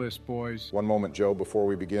tier list, boys. One moment, Joe, before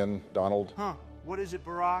we begin. Donald? What is it,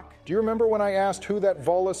 Barack? Do you remember when I asked who that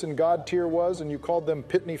Volus in God tier was and you called them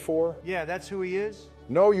Pitney 4? Yeah, that's who he is?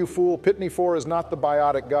 No, you fool. Pitney 4 is not the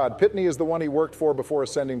biotic god. Pitney is the one he worked for before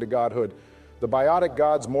ascending to godhood. The biotic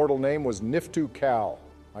god's mortal name was Niftu Cal.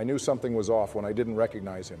 I knew something was off when I didn't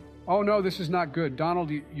recognize him. Oh no, this is not good. Donald,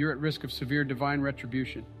 you're at risk of severe divine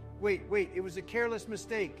retribution. Wait, it was a careless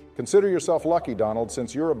mistake. Consider yourself lucky, Donald.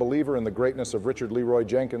 Since you're a believer in the greatness of Richard Leroy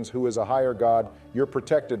Jenkins, who is a higher god, you're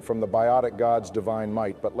protected from the biotic god's divine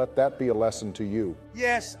might. But let that be a lesson to you.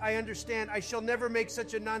 Yes, I understand. I shall never make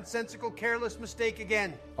such a nonsensical, careless mistake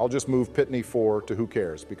again. I'll just move Pitney 4 to who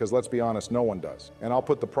cares, because let's be honest, no one does. And I'll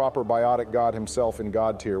put the proper biotic god himself in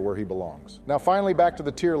God tier where he belongs. Now finally, back to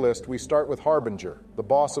the tier list, we start with Harbinger, the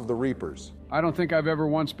boss of the Reapers. I don't think I've ever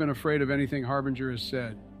once been afraid of anything Harbinger has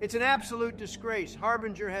said. It's an absolute disgrace.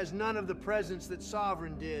 Harbinger has none of the presence that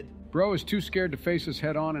Sovereign did. Bro is too scared to face us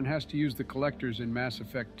head on and has to use the collectors in Mass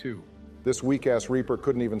Effect 2. This weak-ass Reaper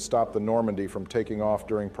couldn't even stop the Normandy from taking off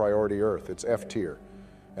during Priority Earth. It's F tier.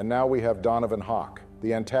 And now we have Donovan Hawk,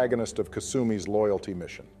 the antagonist of Kasumi's loyalty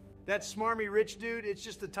mission. That smarmy rich dude, it's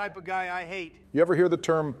just the type of guy I hate. You ever hear the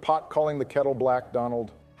term pot calling the kettle black,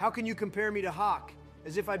 Donald? How can you compare me to Hawk?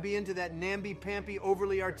 As if I'd be into that namby-pamby,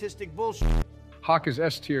 overly artistic bullshit. Hawk is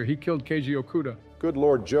S tier. He killed Keiji Okuda. Good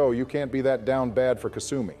Lord, Joe, you can't be that down bad for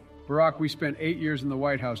Kasumi. Barack, we spent 8 years in the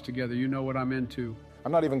White House together. You know what I'm into.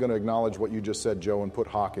 I'm not even going to acknowledge what you just said, Joe, and put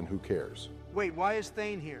Hawk in who cares. Wait, why is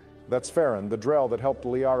Thane here? That's Farron, the Drell that helped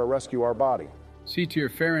Liara rescue our body. C tier.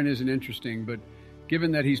 Farron isn't interesting, but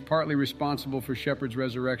given that he's partly responsible for Shepard's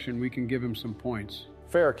resurrection, we can give him some points.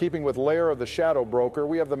 Fair. Keeping with Lair of the Shadow Broker,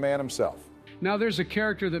 we have the man himself. Now there's a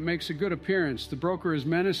character that makes a good appearance. The broker is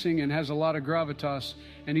menacing and has a lot of gravitas,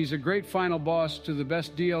 and he's a great final boss to the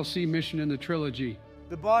best DLC mission in the trilogy.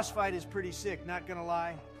 The boss fight is pretty sick, not gonna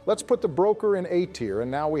lie. Let's put the broker in A tier,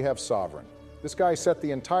 and now we have Sovereign. This guy set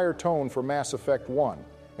the entire tone for Mass Effect 1,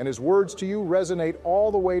 and his words to you resonate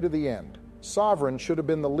all the way to the end. Sovereign should have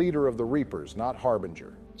been the leader of the Reapers, not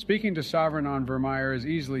Harbinger. Speaking to Sovereign on Vermeer is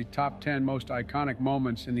easily top 10 most iconic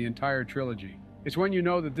moments in the entire trilogy. It's when you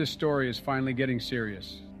know that this story is finally getting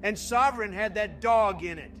serious. And Sovereign had that dog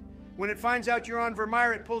in it. When it finds out you're on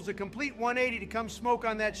Vermeer, it pulls a complete 180 to come smoke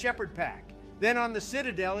on that Shepard pack. Then on the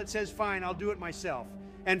Citadel, it says, fine, I'll do it myself,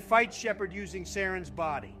 and fights Shepard using Saren's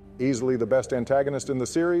body. Easily the best antagonist in the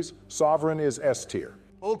series, Sovereign is S tier.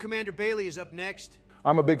 Old Commander Bailey is up next.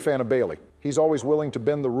 I'm a big fan of Bailey. He's always willing to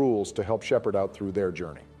bend the rules to help Shepard out through their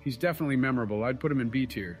journey. He's definitely memorable. I'd put him in B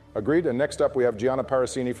tier. Agreed, and next up we have Gianna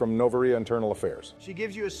Parasini from Novaria Internal Affairs. She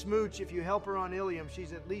gives you a smooch. If you help her on Ilium,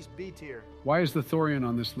 she's at least B tier. Why is the Thorian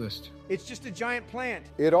on this list? It's just a giant plant.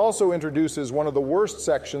 It also introduces one of the worst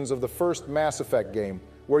sections of the first Mass Effect game,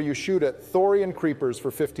 where you shoot at Thorian creepers for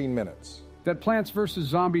 15 minutes. That Plants vs.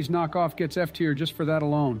 Zombies knockoff gets F tier just for that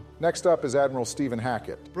alone. Next up is Admiral Stephen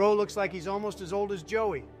Hackett. Bro looks like he's almost as old as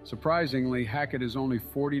Joey. Surprisingly, Hackett is only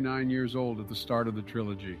 49 years old at the start of the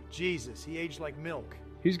trilogy. Jesus, he aged like milk.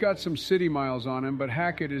 He's got some city miles on him, but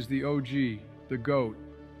Hackett is the OG, the GOAT.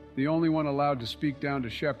 The only one allowed to speak down to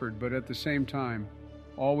Shepard, but at the same time,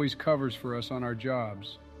 always covers for us on our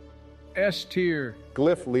jobs. S tier.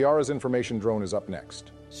 Glyph, Liara's information drone, is up next.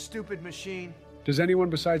 Stupid machine. Does anyone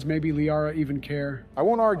besides maybe Liara even care? I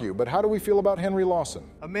won't argue, but how do we feel about Henry Lawson?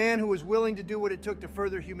 A man who was willing to do what it took to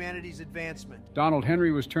further humanity's advancement. Donald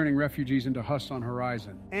Henry was turning refugees into Huss on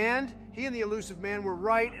Horizon. And he and the elusive man were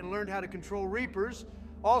right and learned how to control Reapers.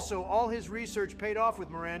 Also, all his research paid off with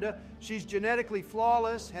Miranda. She's genetically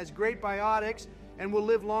flawless, has great biotics, and will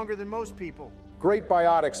live longer than most people. Great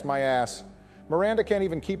biotics, my ass. Miranda can't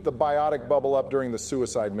even keep the biotic bubble up during the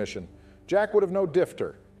suicide mission. Jack would have no diffed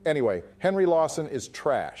her. Anyway, Henry Lawson is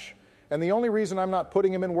trash. And the only reason I'm not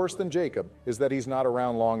putting him in worse than Jacob is that he's not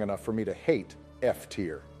around long enough for me to hate F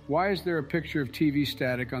tier. Why is there a picture of TV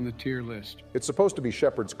Static on the tier list? It's supposed to be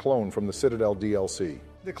Shepard's clone from the Citadel DLC.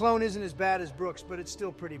 The clone isn't as bad as Brooks, but it's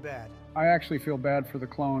still pretty bad. I actually feel bad for the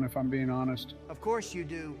clone, if I'm being honest. Of course you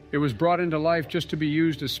do. It was brought into life just to be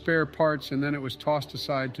used as spare parts, and then it was tossed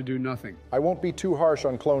aside to do nothing. I won't be too harsh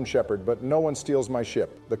on Clone Shepard, but no one steals my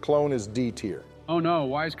ship. The clone is D tier. Oh no,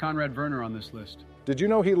 why is Conrad Werner on this list? Did you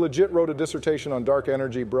know he legit wrote a dissertation on dark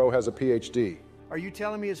energy? Bro has a PhD. Are you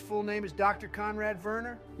telling me his full name is Dr. Conrad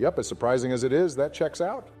Werner? Yep, as surprising as it is, that checks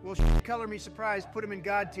out. Well, color me surprised, put him in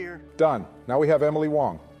God tier. Done. Now we have Emily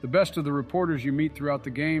Wong. The best of the reporters you meet throughout the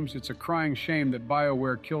games, it's a crying shame that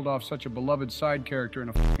BioWare killed off such a beloved side character in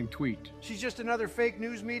a fucking tweet. She's just another fake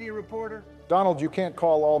news media reporter. Donald, you can't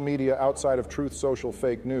call all media outside of Truth Social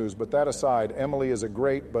fake news, but that aside, Emily is a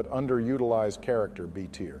great but underutilized character, B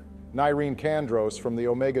tier. Nyreen Kandros from the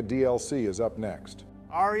Omega DLC is up next.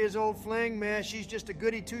 Arya's old fling, man, she's just a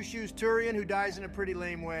goody two-shoes Turian who dies in a pretty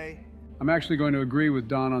lame way. I'm actually going to agree with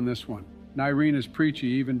Don on this one. Nyreen is preachy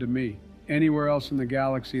even to me. Anywhere else in the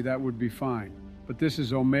galaxy, that would be fine. But this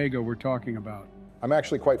is Omega we're talking about. I'm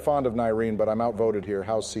actually quite fond of Nyreen, but I'm outvoted here.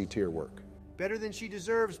 How's C tier work? Better than she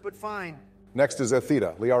deserves, but fine. Next is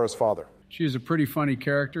Ethida, Liara's father. She is a pretty funny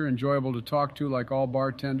character, enjoyable to talk to like all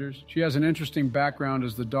bartenders. She has an interesting background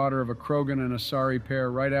as the daughter of a Krogan and Asari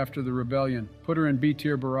pair right after the rebellion. Put her in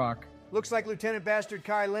B-tier Barack. Looks like Lieutenant Bastard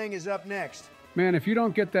Kai Ling is up next. Man, if you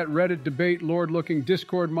don't get that Reddit debate, lord-looking,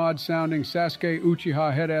 Discord mod-sounding Sasuke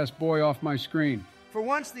Uchiha head-ass boy off my screen. For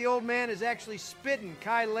once, the old man is actually spitting.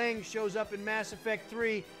 Kai Ling shows up in Mass Effect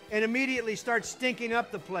 3 and immediately starts stinking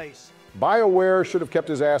up the place. BioWare should have kept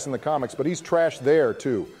his ass in the comics, but he's trash there,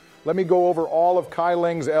 too. Let me go over all of Kai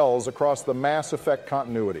Ling's L's across the Mass Effect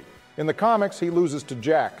continuity. In the comics, he loses to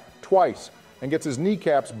Jack twice and gets his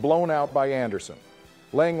kneecaps blown out by Anderson.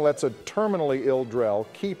 Lang lets a terminally ill Drell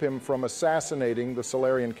keep him from assassinating the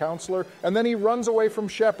Solarian counselor, and then he runs away from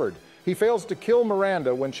Shepard. He fails to kill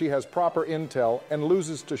Miranda when she has proper intel and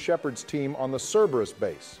loses to Shepard's team on the Cerberus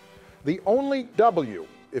base. The only W,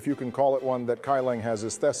 if you can call it one, that Kai Lang has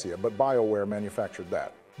is Thessia, but BioWare manufactured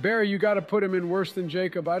that. Barry, you got to put him in worse than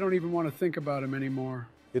Jacob. I don't even want to think about him anymore.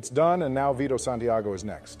 It's done, and now Vito Santiago is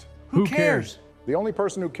next. Who cares? The only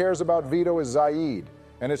person who cares about Vito is Zaid,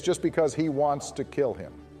 and it's just because he wants to kill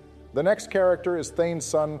him. The next character is Thane's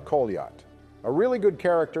son, Kolyat, a really good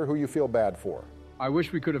character who you feel bad for. I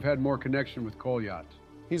wish we could have had more connection with Kolyat.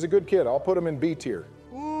 He's a good kid. I'll put him in B tier.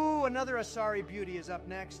 Ooh, another Asari beauty is up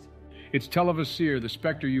next. It's Televasir, the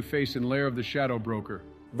specter you face in Lair of the Shadow Broker.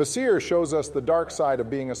 Vasir shows us the dark side of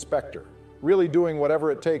being a Spectre, really doing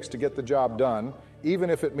whatever it takes to get the job done, even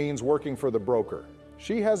if it means working for the broker.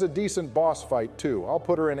 She has a decent boss fight, too. I'll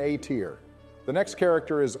put her in A tier. The next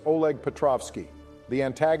character is Oleg Petrovsky, the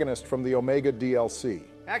antagonist from the Omega DLC.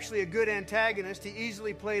 Actually a good antagonist. He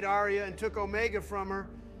easily played Arya and took Omega from her.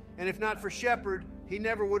 And if not for Shepard, he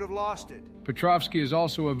never would have lost it. Petrovsky is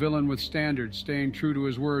also a villain with standards, staying true to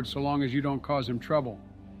his word so long as you don't cause him trouble.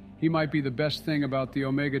 He might be the best thing about the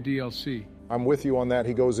Omega DLC. I'm with you on that.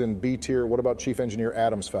 He goes in B tier. What about Chief Engineer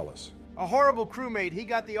Adams, fellas? A horrible crewmate. He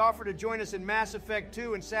got the offer to join us in Mass Effect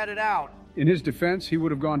 2 and sat it out. In his defense, he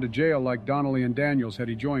would have gone to jail like Donnelly and Daniels had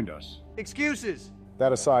he joined us. Excuses.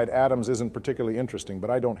 That aside, Adams isn't particularly interesting,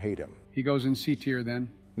 but I don't hate him. He goes in C tier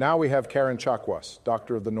then. Now we have Karen Chakwas,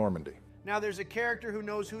 Doctor of the Normandy. Now there's a character who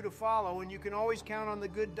knows who to follow, and you can always count on the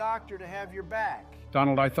good doctor to have your back.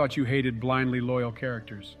 Donald, I thought you hated blindly loyal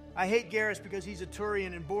characters. I hate Garrus because he's a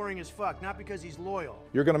Turian and boring as fuck, not because he's loyal.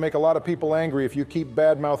 You're going to make a lot of people angry if you keep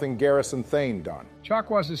bad-mouthing Garrus and Thane, Don.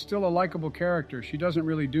 Chakwas is still a likable character. She doesn't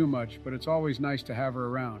really do much, but it's always nice to have her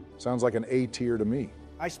around. Sounds like an A tier to me.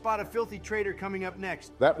 I spot a filthy traitor coming up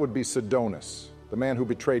next. That would be Sidonis, the man who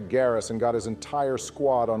betrayed Garrus and got his entire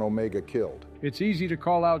squad on Omega killed. It's easy to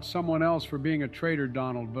call out someone else for being a traitor,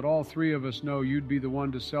 Donald, but all three of us know you'd be the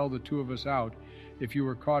one to sell the two of us out if you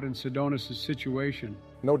were caught in Sidonis' situation.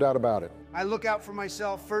 No doubt about it. I look out for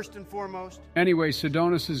myself first and foremost. Anyway,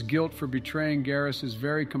 Sidonis' guilt for betraying Garrus is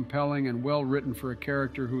very compelling and well written for a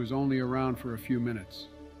character who is only around for a few minutes.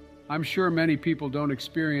 I'm sure many people don't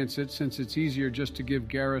experience it since it's easier just to give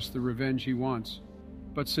Garrus the revenge he wants.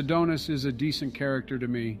 But Sidonis is a decent character to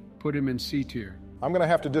me. Put him in C tier. I'm going to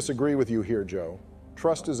have to disagree with you here, Joe.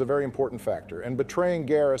 Trust is a very important factor, and betraying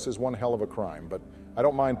Garrus is one hell of a crime, but I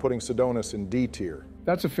don't mind putting Sidonis in D tier.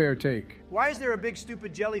 That's a fair take. Why is there a big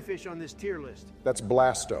stupid jellyfish on this tier list? That's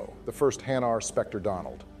Blasto, the first Hanar Spectre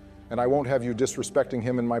Donald. And I won't have you disrespecting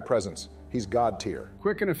him in my presence. He's God tier.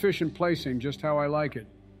 Quick and efficient placing, just how I like it.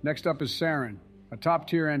 Next up is Saren, a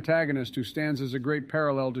top-tier antagonist who stands as a great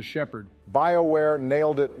parallel to Shepard. BioWare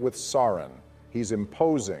nailed it with Saren. He's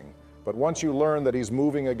imposing, but once you learn that he's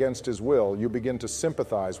moving against his will, you begin to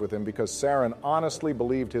sympathize with him because Saren honestly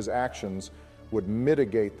believed his actions would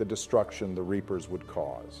mitigate the destruction the Reapers would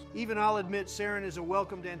cause. Even I'll admit Saren is a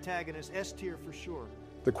welcomed antagonist, S tier for sure.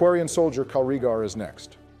 The Quarian soldier Kalrigar is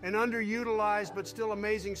next. An underutilized but still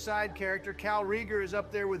amazing side character, Cal Rieger is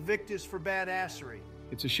up there with Victus for badassery.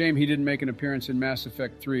 It's a shame he didn't make an appearance in Mass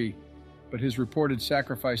Effect 3, but his reported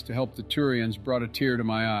sacrifice to help the Turians brought a tear to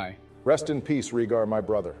my eye. Rest in peace, Riegar, my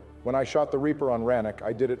brother. When I shot the Reaper on Rannoch,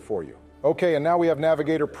 I did it for you. Okay, and now we have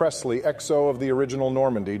Navigator Presley, XO of the original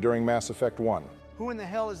Normandy during Mass Effect 1. Who in the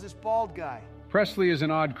hell is this bald guy? Presley is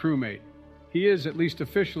an odd crewmate. He is, at least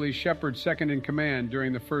officially, Shepard's second in command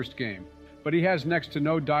during the first game, but he has next to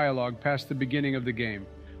no dialogue past the beginning of the game.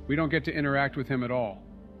 We don't get to interact with him at all.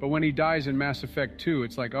 But when he dies in Mass Effect 2,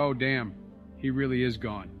 it's like, oh damn, he really is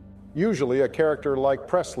gone. Usually a character like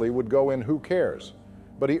Presley would go in Who Cares,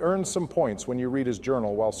 but he earns some points when you read his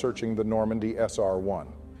journal while searching the Normandy SR-1.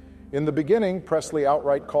 In the beginning, Presley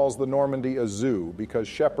outright calls the Normandy a zoo because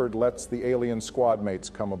Shepard lets the alien squad mates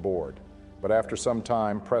come aboard. But after some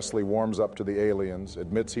time, Presley warms up to the aliens,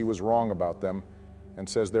 admits he was wrong about them, and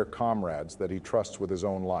says they're comrades that he trusts with his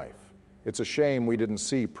own life. It's a shame we didn't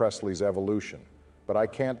see Presley's evolution, but I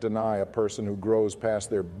can't deny a person who grows past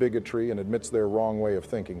their bigotry and admits their wrong way of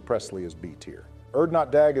thinking. Presley is B tier.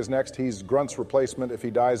 Erdnot Dag is next. He's Grunt's replacement. If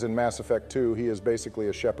he dies in Mass Effect 2, he is basically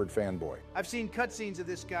a Shepard fanboy. I've seen cutscenes of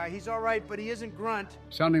this guy. He's all right, but he isn't Grunt.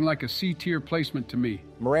 Sounding like a C-tier placement to me.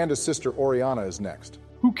 Miranda's sister Oriana is next.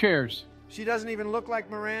 Who cares? She doesn't even look like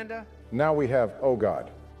Miranda. Now we have, oh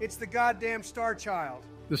God. It's the goddamn Star Child.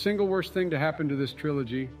 The single worst thing to happen to this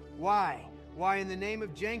trilogy. Why? Why in the name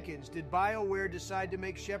of Jenkins did BioWare decide to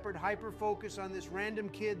make Shepard hyper-focus on this random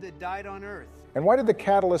kid that died on Earth? And why did the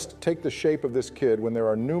catalyst take the shape of this kid when there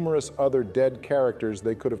are numerous other dead characters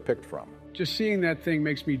they could have picked from? Just seeing that thing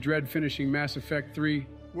makes me dread finishing Mass Effect 3.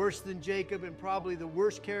 Worse than Jacob and probably the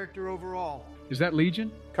worst character overall. Is that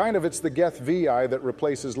Legion? Kind of. It's the Geth VI that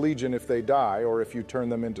replaces Legion if they die or if you turn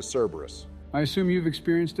them into Cerberus. I assume you've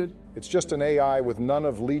experienced it? It's just an AI with none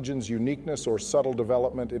of Legion's uniqueness or subtle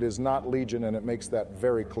development. It is not Legion, and it makes that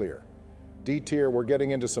very clear. D tier, we're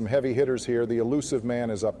getting into some heavy hitters here. The Elusive Man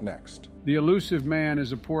is up next. The Elusive Man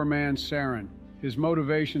is a poor man's Saren. His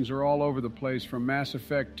motivations are all over the place from Mass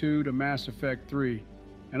Effect 2 to Mass Effect 3.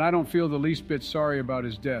 And I don't feel the least bit sorry about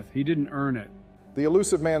his death. He didn't earn it. The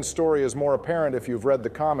Elusive Man's story is more apparent if you've read the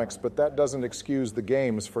comics, but that doesn't excuse the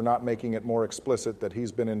games for not making it more explicit that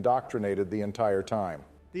he's been indoctrinated the entire time.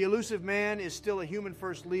 The Elusive Man is still a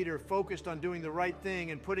human-first leader focused on doing the right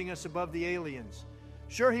thing and putting us above the aliens.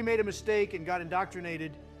 Sure, he made a mistake and got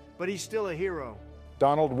indoctrinated, but he's still a hero.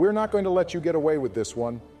 Donald, we're not going to let you get away with this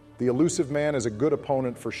one. The Elusive Man is a good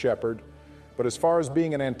opponent for Shepard, but as far as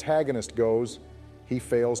being an antagonist goes, he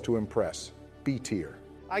fails to impress. B tier.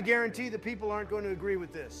 I guarantee the people aren't going to agree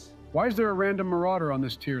with this. Why is there a random marauder on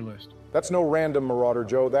this tier list? That's no random marauder,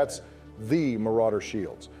 Joe. That's the Marauder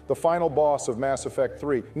Shields, the final boss of Mass Effect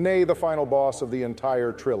 3, nay, the final boss of the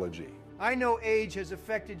entire trilogy. I know age has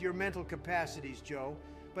affected your mental capacities, Joe,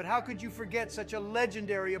 but how could you forget such a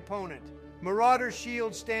legendary opponent? Marauder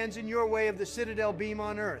Shield stands in your way of the Citadel beam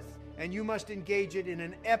on Earth, and you must engage it in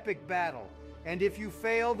an epic battle. And if you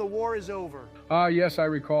fail, the war is over. Ah, yes, I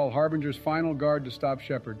recall. Harbinger's final guard to stop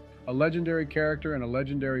Shepard. A legendary character and a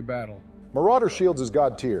legendary battle. Marauder Shields is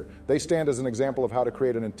God tier. They stand as an example of how to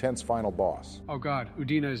create an intense final boss. Oh God,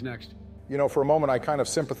 Udina is next. You know, for a moment I kind of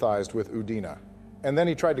sympathized with Udina. And then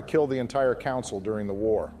he tried to kill the entire council during the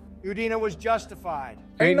war. Udina was justified.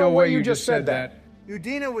 Ain't no way you just said that.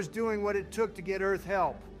 Udina was doing what it took to get Earth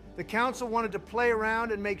help. The Council wanted to play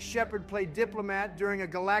around and make Shepard play diplomat during a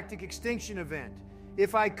galactic extinction event.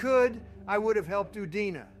 If I could, I would have helped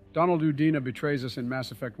Udina. Donald Udina betrays us in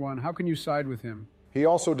Mass Effect 1. How can you side with him? He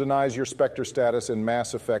also denies your Spectre status in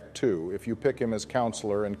Mass Effect 2 if you pick him as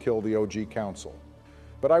counselor and kill the OG Council.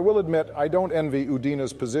 But I will admit, I don't envy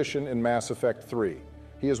Udina's position in Mass Effect 3.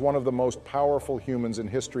 He is one of the most powerful humans in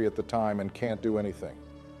history at the time and can't do anything.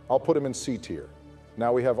 I'll put him in C tier.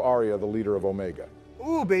 Now we have Aria, the leader of Omega.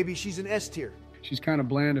 Ooh, baby, she's an S tier. She's kind of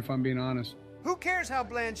bland, if I'm being honest. Who cares how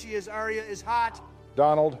bland she is? Aria is hot.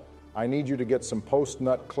 Donald, I need you to get some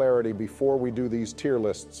post-nut clarity before we do these tier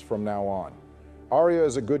lists from now on. Aria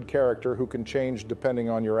is a good character who can change depending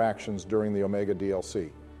on your actions during the Omega DLC.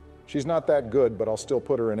 She's not that good, but I'll still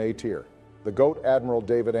put her in A tier. The GOAT Admiral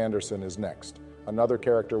David Anderson is next. Another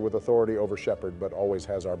character with authority over Shepard, but always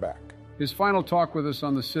has our back. His final talk with us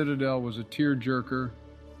on the Citadel was a tear-jerker.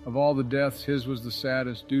 Of all the deaths, his was the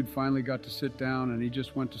saddest. Dude finally got to sit down, and he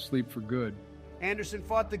just went to sleep for good. Anderson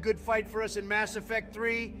fought the good fight for us in Mass Effect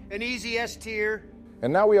 3, an easy S tier.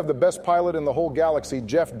 And now we have the best pilot in the whole galaxy,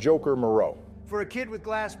 Jeff Joker Moreau. For a kid with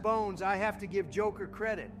glass bones, I have to give Joker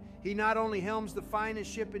credit. He not only helms the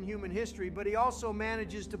finest ship in human history, but he also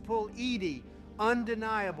manages to pull EDI,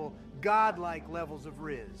 undeniable, godlike levels of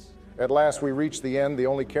Riz. At last we reach the end. The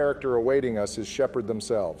only character awaiting us is Shepard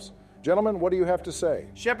themselves. Gentlemen, what do you have to say?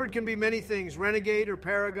 Shepard can be many things, renegade or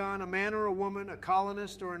paragon, a man or a woman, a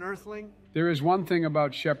colonist or an earthling. There is one thing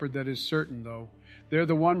about Shepard that is certain, though. They're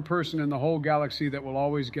the one person in the whole galaxy that will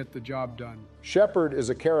always get the job done. Shepard is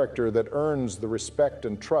a character that earns the respect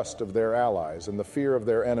and trust of their allies and the fear of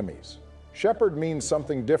their enemies. Shepard means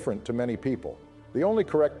something different to many people. The only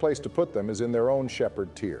correct place to put them is in their own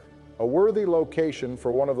Shepard tier. A worthy location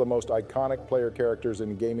for one of the most iconic player characters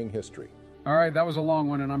in gaming history. All right, that was a long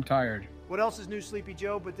one, and I'm tired. What else is new, Sleepy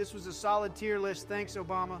Joe? But this was a solid tier list. Thanks,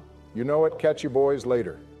 Obama. You know it. Catch you boys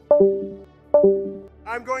later.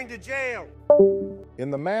 I'm going to jail. In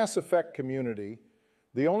the Mass Effect community,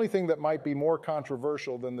 the only thing that might be more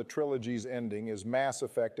controversial than the trilogy's ending is Mass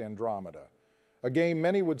Effect Andromeda, a game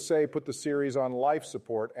many would say put the series on life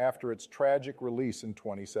support after its tragic release in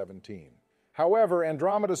 2017. However,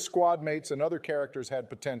 Andromeda's squad mates and other characters had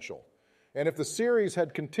potential, and if the series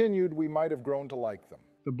had continued, we might have grown to like them.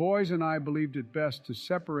 The boys and I believed it best to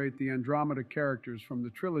separate the Andromeda characters from the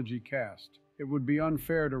trilogy cast. It would be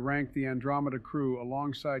unfair to rank the Andromeda crew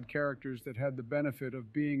alongside characters that had the benefit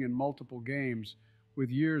of being in multiple games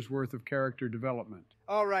with years' worth of character development.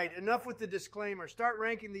 All right, enough with the disclaimer. Start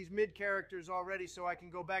ranking these mid-characters already so I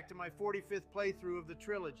can go back to my 45th playthrough of the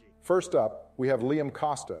trilogy. First up, we have Liam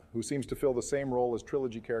Costa, who seems to fill the same role as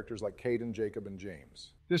trilogy characters like Caden, Jacob, and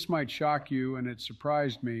James. This might shock you, and it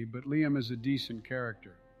surprised me, but Liam is a decent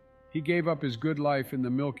character. He gave up his good life in the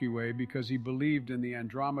Milky Way because he believed in the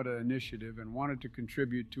Andromeda Initiative and wanted to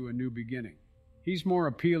contribute to a new beginning. He's more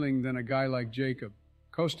appealing than a guy like Jacob.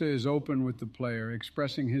 Costa is open with the player,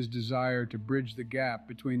 expressing his desire to bridge the gap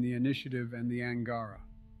between the Initiative and the Angara.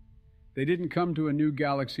 They didn't come to a new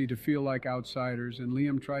galaxy to feel like outsiders, and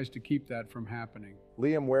Liam tries to keep that from happening.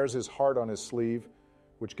 Liam wears his heart on his sleeve,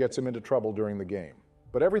 which gets him into trouble during the game.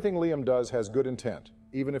 But everything Liam does has good intent,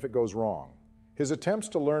 even if it goes wrong. His attempts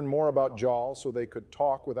to learn more about Jaal so they could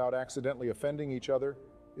talk without accidentally offending each other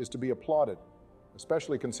is to be applauded,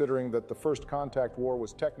 especially considering that the First Contact War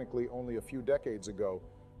was technically only a few decades ago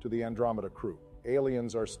to the Andromeda crew.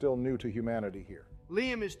 Aliens are still new to humanity here.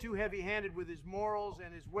 Liam is too heavy-handed with his morals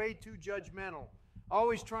and is way too judgmental,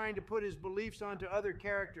 always trying to put his beliefs onto other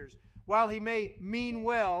characters. While he may mean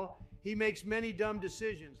well, he makes many dumb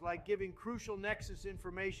decisions, like giving crucial Nexus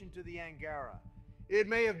information to the Angara. It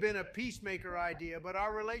may have been a peacemaker idea, but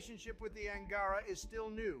our relationship with the Angara is still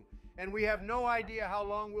new, and we have no idea how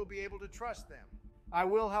long we'll be able to trust them. I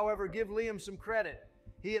will, however, give Liam some credit.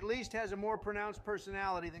 He at least has a more pronounced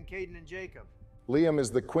personality than Caden and Jacob. Liam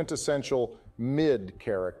is the quintessential mid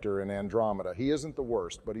character in Andromeda. He isn't the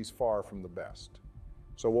worst, but he's far from the best.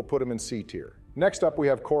 So we'll put him in C tier. Next up, we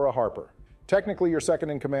have Cora Harper. Technically, you're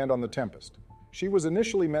second in command on the Tempest. She was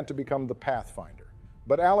initially meant to become the Pathfinder,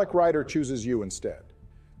 but Alec Ryder chooses you instead.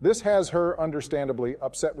 This has her, understandably,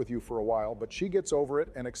 upset with you for a while, but she gets over it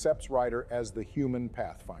and accepts Ryder as the human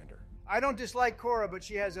Pathfinder. I don't dislike Cora, but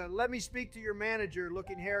she has a let me speak to your manager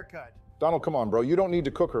looking haircut. Donald, come on, bro. You don't need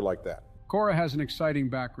to cook her like that. Cora has an exciting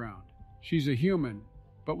background. She's a human,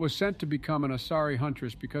 but was sent to become an Asari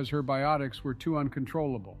huntress because her biotics were too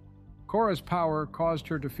uncontrollable. Cora's power caused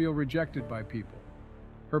her to feel rejected by people.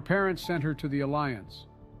 Her parents sent her to the Alliance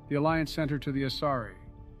sent her to the Asari,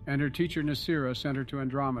 and her teacher Nasira sent her to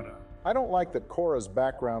Andromeda. I don't like that Cora's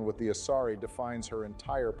background with the Asari defines her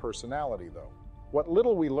entire personality, though. What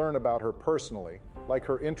little we learn about her personally, like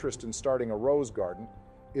her interest in starting a rose garden,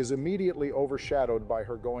 is immediately overshadowed by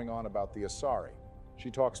her going on about the Asari. She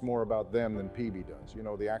talks more about them than Peebee does, you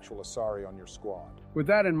know, the actual Asari on your squad. With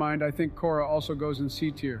that in mind, I think Cora also goes in C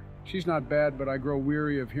tier. She's not bad, but I grow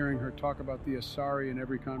weary of hearing her talk about the Asari in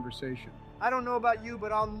every conversation. I don't know about you,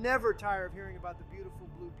 but I'll never tire of hearing about the beautiful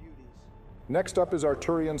blue beauties. Next up is our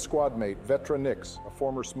Turian squad mate, Vetra Nix, a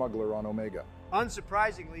former smuggler on Omega.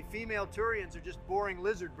 Unsurprisingly, female Turians are just boring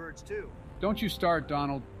lizard birds too. Don't you start,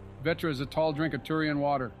 Donald. Vetra is a tall drink of Turian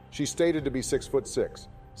water. She's stated to be 6'6".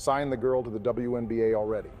 Signed the girl to the WNBA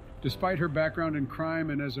already. Despite her background in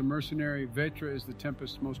crime and as a mercenary, Vetra is the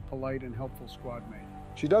Tempest's most polite and helpful squad mate.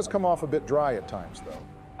 She does come off a bit dry at times, though.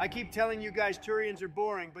 I keep telling you guys Turians are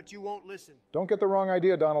boring, but you won't listen. Don't get the wrong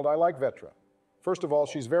idea, Donald. I like Vetra. First of all,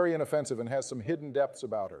 she's very inoffensive and has some hidden depths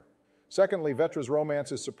about her. Secondly, Vetra's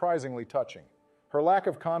romance is surprisingly touching. Her lack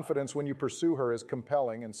of confidence when you pursue her is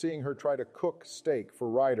compelling, and seeing her try to cook steak for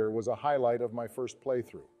Ryder was a highlight of my first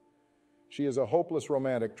playthrough. She is a hopeless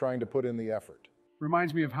romantic trying to put in the effort.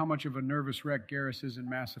 Reminds me of how much of a nervous wreck Garrus is in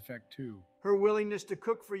Mass Effect 2. Her willingness to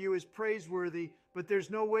cook for you is praiseworthy, but there's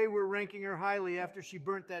no way we're ranking her highly after she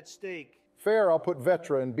burnt that steak. Fair, I'll put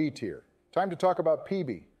Vetra in B tier. Time to talk about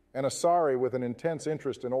Peebee, an Asari with an intense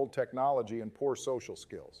interest in old technology and poor social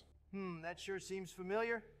skills. That sure seems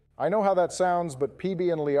familiar. I know how that sounds, but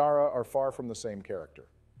Peebee and Liara are far from the same character.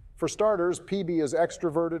 For starters, Peebee is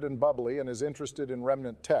extroverted and bubbly and is interested in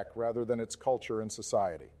remnant tech rather than its culture and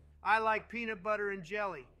society. I like peanut butter and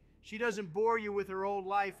jelly. She doesn't bore you with her old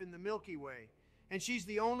life in the Milky Way. And she's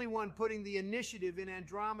the only one putting the initiative in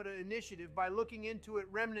Andromeda Initiative by looking into it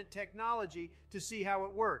remnant technology to see how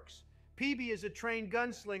it works. Peebee is a trained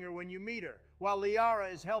gunslinger when you meet her, while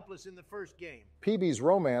Liara is helpless in the first game. Peebee's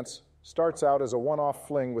romance starts out as a one-off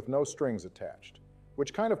fling with no strings attached,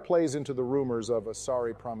 which kind of plays into the rumors of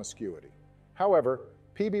Asari promiscuity. However,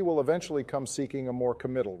 Peebee will eventually come seeking a more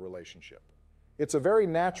committal relationship. It's a very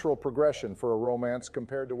natural progression for a romance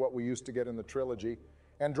compared to what we used to get in the trilogy.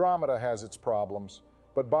 Andromeda has its problems,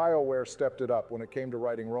 but BioWare stepped it up when it came to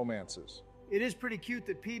writing romances. It is pretty cute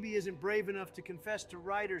that Peebee isn't brave enough to confess to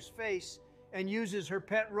Ryder's face and uses her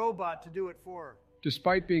pet robot to do it for her.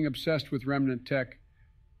 Despite being obsessed with remnant tech,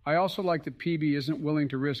 I also like that Peebee isn't willing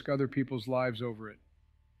to risk other people's lives over it.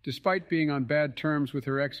 Despite being on bad terms with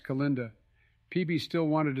her ex Kalinda, Peebee still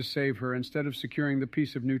wanted to save her instead of securing the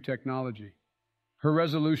piece of new technology. Her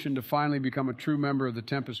resolution to finally become a true member of the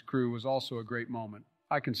Tempest crew was also a great moment.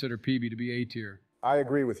 I consider Peebee to be A tier. I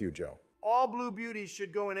agree with you, Joe. All blue beauties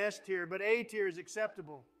should go in S tier, but A tier is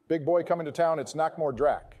acceptable. Big boy coming to town, it's Knockmore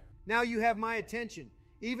Drac. Now you have my attention.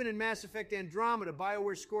 Even in Mass Effect Andromeda,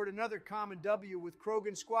 BioWare scored another common W with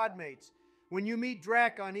Krogan squad mates. When you meet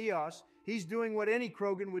Drac on Eos, he's doing what any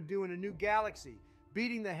Krogan would do in a new galaxy,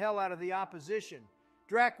 beating the hell out of the opposition.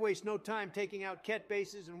 Drac wastes no time taking out Ket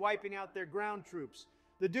bases and wiping out their ground troops.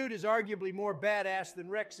 The dude is arguably more badass than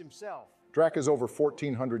Rex himself. Drac is over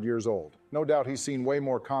 1,400 years old. No doubt he's seen way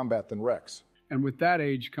more combat than Rex. And with that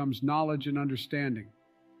age comes knowledge and understanding.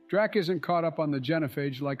 Drac isn't caught up on the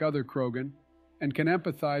genophage like other Krogan, and can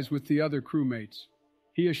empathize with the other crewmates.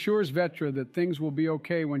 He assures Vetra that things will be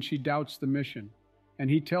okay when she doubts the mission, and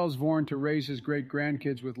he tells Vorn to raise his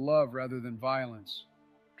great-grandkids with love rather than violence.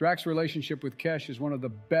 Drac's relationship with Kesh is one of the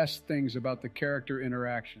best things about the character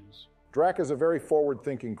interactions. Drac is a very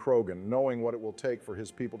forward-thinking Krogan, knowing what it will take for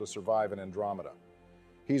his people to survive in Andromeda.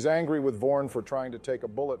 He's angry with Vorn for trying to take a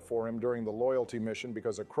bullet for him during the loyalty mission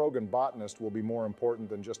because a Krogan botanist will be more important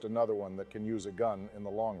than just another one that can use a gun in the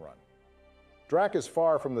long run. Drac is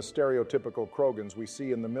far from the stereotypical Krogans we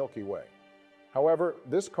see in the Milky Way. However,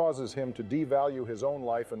 this causes him to devalue his own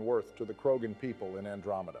life and worth to the Krogan people in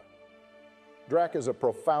Andromeda. Drac is a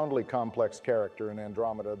profoundly complex character in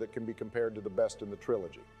Andromeda that can be compared to the best in the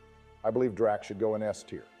trilogy. I believe Drac should go in S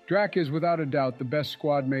tier. Drac is without a doubt the best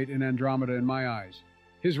squad mate in Andromeda in my eyes.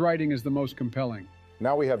 His writing is the most compelling.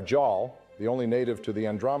 Now we have Jal, the only native to the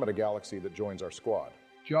Andromeda galaxy that joins our squad.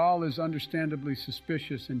 Jal is understandably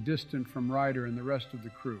suspicious and distant from Ryder and the rest of the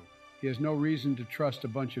crew. He has no reason to trust a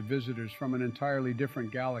bunch of visitors from an entirely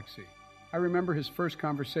different galaxy. I remember his first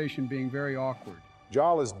conversation being very awkward.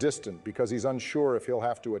 Jal is distant because he's unsure if he'll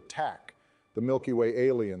have to attack the Milky Way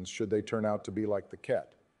aliens should they turn out to be like the Ket.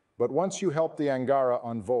 But once you help the Angara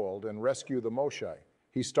on Vold and rescue the Moshai,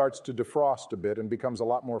 he starts to defrost a bit and becomes a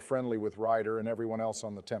lot more friendly with Ryder and everyone else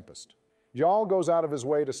on the Tempest. Jal goes out of his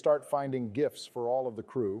way to start finding gifts for all of the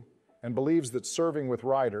crew and believes that serving with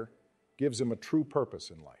Ryder gives him a true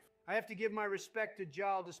purpose in life. I have to give my respect to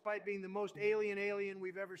Jal despite being the most alien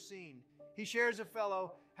we've ever seen. He shares a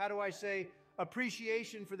fellow,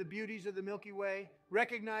 appreciation for the beauties of the Milky Way,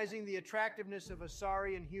 recognizing the attractiveness of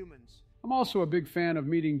Asari humans. I'm also a big fan of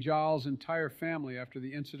meeting Jal's entire family after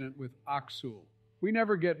the incident with Aksul. We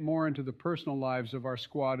never get more into the personal lives of our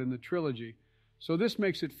squad in the trilogy, so this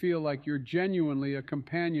makes it feel like you're genuinely a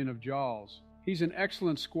companion of Jal's. He's an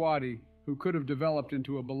excellent squaddie who could have developed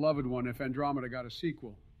into a beloved one if Andromeda got a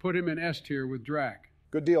sequel. Put him in S tier with Drac.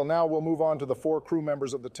 Good deal. Now we'll move on to the 4 crew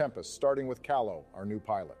members of the Tempest, starting with Callow, our new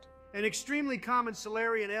pilot. An extremely common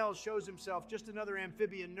Solarian L shows himself just another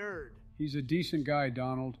amphibian nerd. He's a decent guy,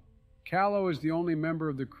 Donald. Callow is the only member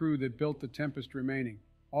of the crew that built the Tempest remaining.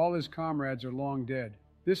 All his comrades are long dead.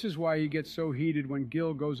 This is why he gets so heated when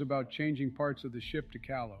Gil goes about changing parts of the ship to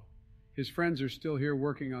Callow. His friends are still here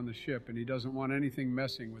working on the ship, and he doesn't want anything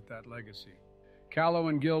messing with that legacy. Callow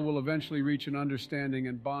and Gil will eventually reach an understanding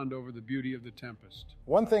and bond over the beauty of the Tempest.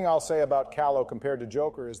 One thing I'll say about Callow compared to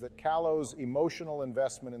Joker is that Callow's emotional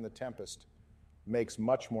investment in the Tempest makes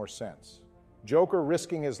much more sense. Joker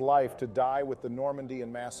risking his life to die with the Normandy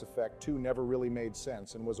in Mass Effect 2 never really made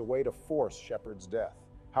sense and was a way to force Shepard's death.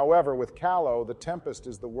 However, with Callow, the Tempest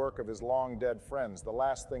is the work of his long-dead friends, the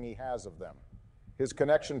last thing he has of them. His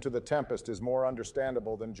connection to the Tempest is more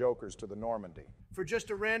understandable than Joker's to the Normandy. For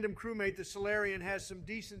just a random crewmate, the Solarian has some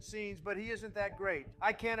decent scenes, but he isn't that great.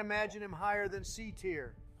 I can't imagine him higher than C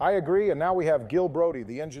tier. I agree, and now we have Gil Brody,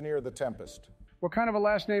 the engineer of the Tempest. What kind of a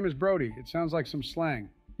last name is Brody? It sounds like some slang.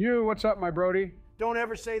 You, what's up, my Brody? Don't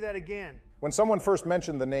ever say that again. When someone first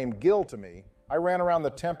mentioned the name Gil to me, I ran around the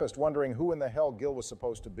Tempest wondering who in the hell Gil was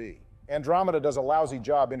supposed to be. Andromeda does a lousy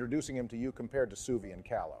job introducing him to you compared to Suvi and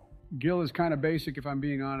Callow. Gil is kind of basic, if I'm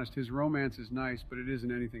being honest. His romance is nice, but it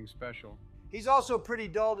isn't anything special. He's also pretty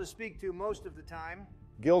dull to speak to most of the time.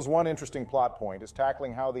 Gil's one interesting plot point is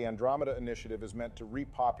tackling how the Andromeda Initiative is meant to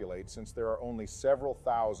repopulate since there are only several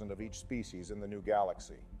thousand of each species in the new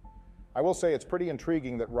galaxy. I will say it's pretty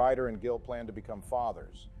intriguing that Ryder and Gil plan to become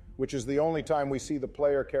fathers, which is the only time we see the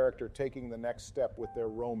player character taking the next step with their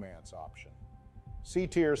romance option. C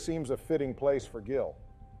tier seems a fitting place for Gil.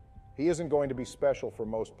 He isn't going to be special for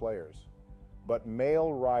most players, but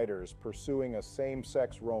male riders pursuing a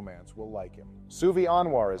same-sex romance will like him. Suvi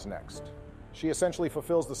Anwar is next. She essentially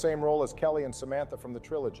fulfills the same role as Kelly and Samantha from the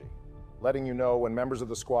trilogy, letting you know when members of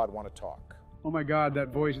the squad want to talk. Oh my God, that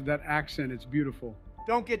voice, that accent, it's beautiful.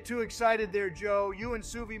 Don't get too excited there, Joe. You and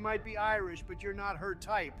Suvi might be Irish, but you're not her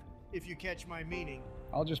type, if you catch my meaning.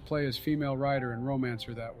 I'll just play as female rider and romance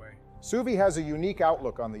her that way. Suvi has a unique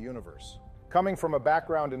outlook on the universe. Coming from a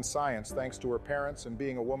background in science thanks to her parents and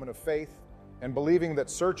being a woman of faith, and believing that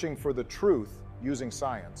searching for the truth using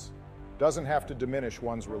science doesn't have to diminish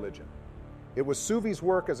one's religion. It was Suvi's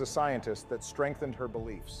work as a scientist that strengthened her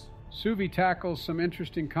beliefs. Suvi tackles some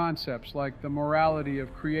interesting concepts like the morality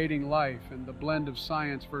of creating life and the blend of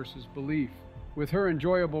science versus belief. With her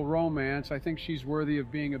enjoyable romance, I think she's worthy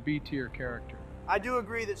of being a B-tier character. I do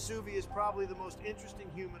agree that Suvi is probably the most interesting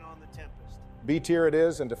human on the Tempest. B tier it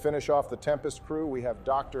is, and to finish off the Tempest crew, we have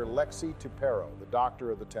Dr. Lexi Tupero, the Doctor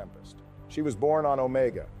of the Tempest. She was born on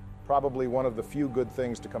Omega, probably one of the few good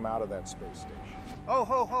things to come out of that space station. Oh,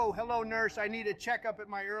 ho, ho, hello, nurse. I need a checkup at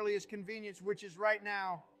my earliest convenience, which is right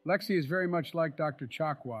now. Lexi is very much like Dr.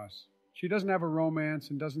 Chakwas. She doesn't have a romance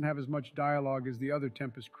and doesn't have as much dialogue as the other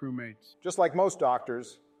Tempest crewmates. Just like most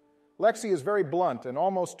doctors, Lexi is very blunt and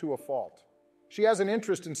almost to a fault. She has an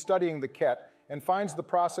interest in studying the Ket and finds the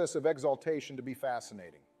process of exaltation to be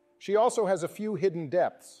fascinating. She also has a few hidden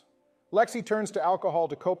depths. Lexi turns to alcohol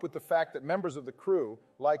to cope with the fact that members of the crew,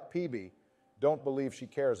 like Peebe, don't believe she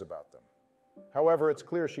cares about them. However, it's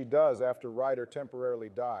clear she does after Ryder temporarily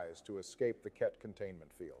dies to escape the Ket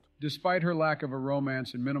containment field. Despite her lack of a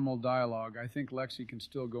romance and minimal dialogue, I think Lexi can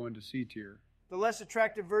still go into C tier. The less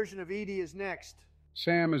attractive version of Edie is next.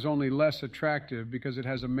 Sam is only less attractive because it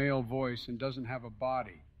has a male voice and doesn't have a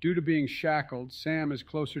body. Due to being shackled, Sam is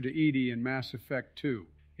closer to Edie in Mass Effect 2.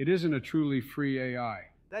 It isn't a truly free AI.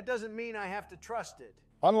 That doesn't mean I have to trust it.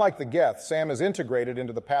 Unlike the Geth, Sam is integrated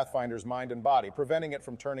into the Pathfinder's mind and body, preventing it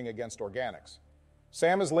from turning against organics.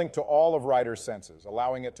 Sam is linked to all of Ryder's senses,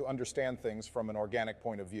 allowing it to understand things from an organic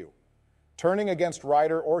point of view. Turning against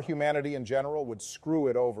Ryder or humanity in general would screw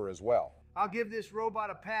it over as well. I'll give this robot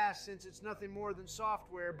a pass since it's nothing more than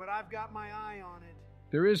software, but I've got my eye on it.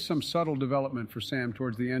 There is some subtle development for Sam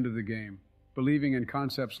towards the end of the game, believing in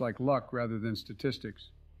concepts like luck rather than statistics.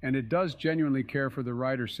 And it does genuinely care for the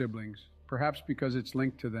Ryder siblings, perhaps because it's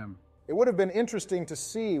linked to them. It would have been interesting to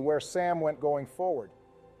see where Sam went going forward,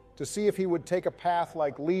 to see if he would take a path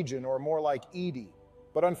like Legion or more like Edie.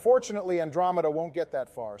 But unfortunately, Andromeda won't get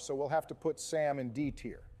that far, so we'll have to put Sam in D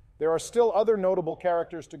tier. There are still other notable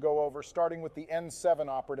characters to go over, starting with the N7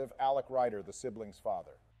 operative, Alec Ryder, the sibling's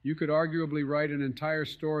father. You could arguably write an entire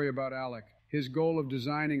story about Alec. His goal of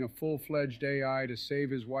designing a full-fledged AI to save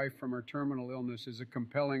his wife from her terminal illness is a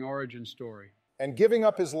compelling origin story. And giving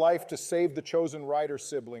up his life to save the chosen Ryder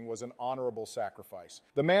sibling was an honorable sacrifice.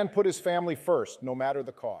 The man put his family first, no matter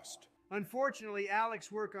the cost. Unfortunately,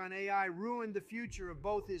 Alec's work on AI ruined the future of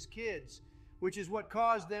both his kids, which is what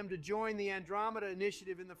caused them to join the Andromeda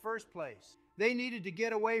Initiative in the first place. They needed to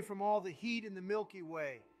get away from all the heat in the Milky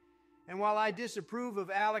Way. And while I disapprove of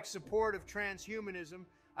Alec's support of transhumanism,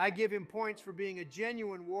 I give him points for being a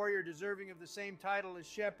genuine warrior deserving of the same title as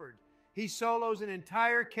Shepard. He solos an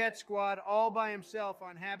entire Ket squad all by himself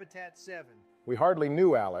on Habitat 7. We hardly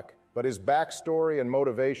knew Alec, but his backstory and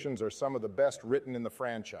motivations are some of the best written in the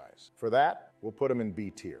franchise. For that, we'll put him in B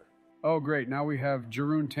tier. Oh, great. Now we have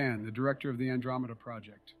Jarun Tan, the director of the Andromeda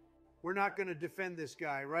Project. We're not going to defend this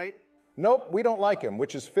guy, right? Nope, we don't like him,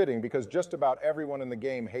 which is fitting because just about everyone in the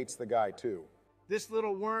game hates the guy too. This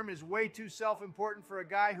little worm is way too self-important for a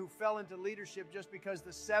guy who fell into leadership just because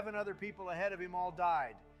the 7 other people ahead of him all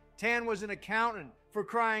died. Tan was an accountant, for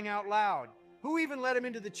crying out loud. Who even let him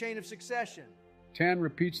into the chain of succession? Tan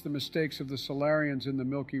repeats the mistakes of the Solarians in the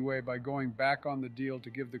Milky Way by going back on the deal to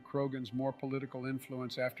give the Krogans more political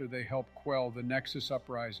influence after they help quell the Nexus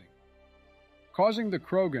uprising, causing the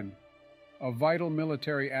Krogan, a vital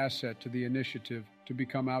military asset to the initiative, to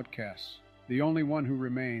become outcasts. The only one who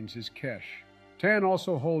remains is Kesh. Tan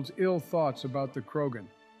also holds ill thoughts about the Krogan,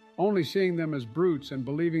 only seeing them as brutes and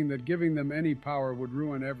believing that giving them any power would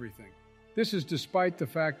ruin everything. This is despite the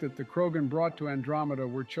fact that the Krogan brought to Andromeda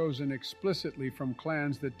were chosen explicitly from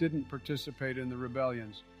clans that didn't participate in the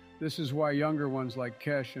rebellions. This is why younger ones like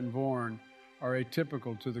Kesh and Vorn are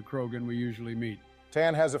atypical to the Krogan we usually meet.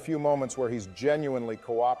 Tan has a few moments where he's genuinely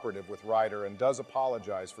cooperative with Ryder and does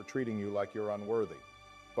apologize for treating you like you're unworthy.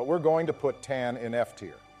 But we're going to put Tan in F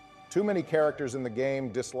tier. Too many characters in the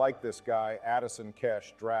game dislike this guy, Addison,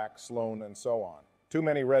 Kesh, Drac, Sloan, and so on. Too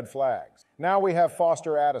many red flags. Now we have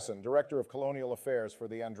Foster Addison, Director of Colonial Affairs for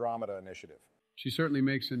the Andromeda Initiative. She certainly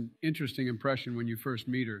makes an interesting impression when you first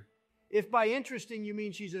meet her. If by interesting you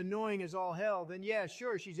mean she's annoying as all hell, then yeah,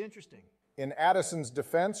 sure, she's interesting. In Addison's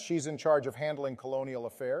defense, she's in charge of handling colonial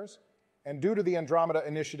affairs, and due to the Andromeda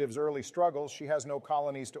Initiative's early struggles, she has no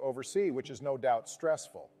colonies to oversee, which is no doubt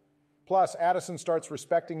stressful. Plus, Addison starts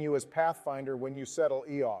respecting you as Pathfinder when you settle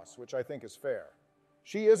EOS, which I think is fair.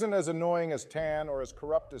 She isn't as annoying as Tan or as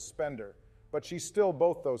corrupt as Spender, but she's still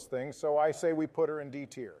both those things, so I say we put her in D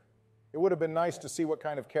tier. It would have been nice to see what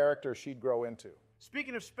kind of character she'd grow into.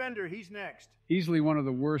 Speaking of Spender, he's next. Easily one of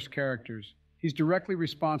the worst characters. He's directly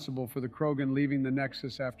responsible for the Krogan leaving the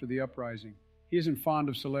Nexus after the uprising. He isn't fond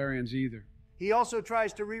of Solarians either. He also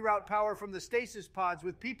tries to reroute power from the stasis pods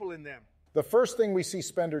with people in them. The first thing we see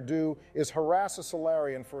Spender do is harass a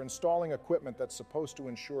Solarian for installing equipment that's supposed to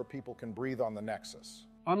ensure people can breathe on the Nexus.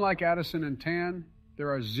 Unlike Addison and Tan, there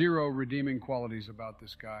are 0 redeeming qualities about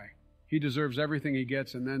this guy. He deserves everything he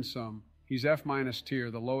gets and then some. He's F-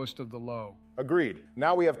 tier, the lowest of the low. Agreed.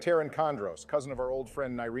 Now we have Terran Kondros, cousin of our old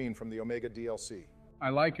friend Nyreen from the Omega DLC. I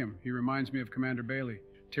like him. He reminds me of Commander Bailey.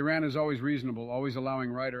 Tyran is always reasonable, always allowing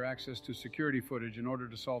Ryder access to security footage in order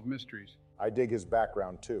to solve mysteries. I dig his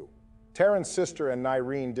background too. Terran's sister and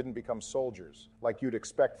Nyreen didn't become soldiers, like you'd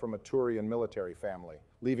expect from a Turian military family,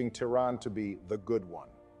 leaving Tyran to be the good one.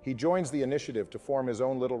 He joins the initiative to form his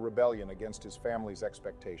own little rebellion against his family's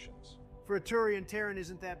expectations. For a Turian, Terran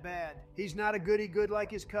isn't that bad. He's not a goody-good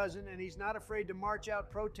like his cousin, and he's not afraid to march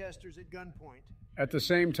out protesters at gunpoint. At the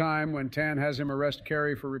same time, when Tan has him arrest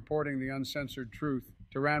Carrie for reporting the uncensored truth,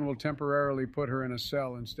 Tyran will temporarily put her in a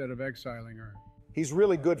cell instead of exiling her. He's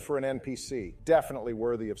really good for an NPC, definitely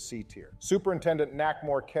worthy of C tier. Superintendent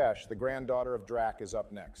Nakmor Kesh, the granddaughter of Drac, is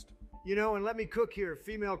up next. You know, and let me cook here,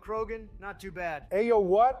 female Krogan, not too bad. Ayo,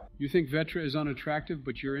 what? You think Vetra is unattractive,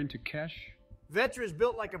 but you're into Kesh? Vetra's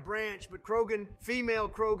built like a branch, but Krogan, female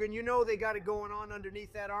Krogan, you know they got it going on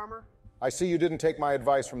underneath that armor. I see you didn't take my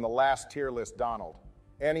advice from the last tier list, Donald.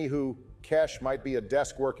 Anywho, Kesh might be a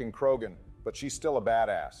desk-working Krogan, but she's still a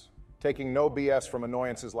badass, taking no BS from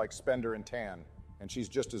annoyances like Spender and Tan, and she's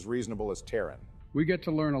just as reasonable as Terran. We get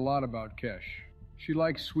to learn a lot about Kesh. She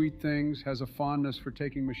likes sweet things, has a fondness for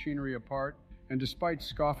taking machinery apart, and despite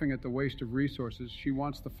scoffing at the waste of resources, she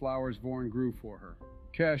wants the flowers Vorn grew for her.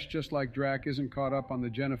 Kesh, just like Drac, isn't caught up on the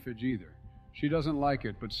genophage either. She doesn't like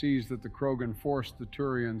it, but sees that the Krogan forced the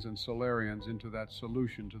Turians and Solarians into that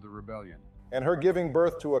solution to the rebellion. And her giving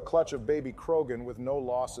birth to a clutch of baby Krogan with no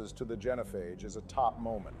losses to the genophage is a top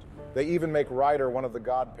moment. They even make Ryder one of the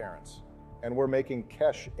godparents, and we're making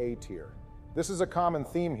Kesh A tier. This is a common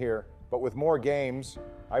theme here, but with more games,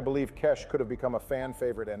 I believe Kesh could have become a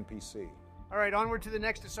fan-favorite NPC. All right, onward to the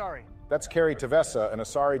next Asari. That's Carrie Tavessa, an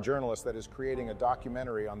Asari journalist that is creating a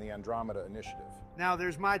documentary on the Andromeda Initiative. Now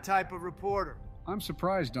there's my type of reporter. I'm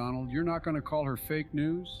surprised, Donald. You're not going to call her fake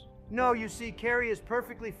news? No, you see, Carrie is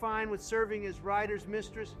perfectly fine with serving as Ryder's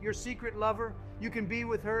mistress, your secret lover. You can be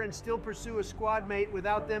with her and still pursue a squad mate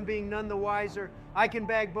without them being none the wiser. I can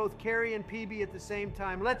bag both Carrie and PB at the same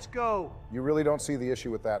time. Let's go. You really don't see the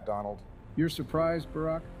issue with that, Donald? You're surprised,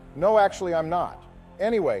 Barack? No, actually, I'm not.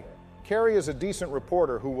 Anyway, Carrie is a decent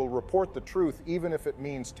reporter who will report the truth even if it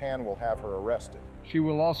means Tan will have her arrested. She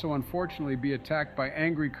will also unfortunately be attacked by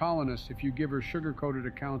angry colonists if you give her sugar-coated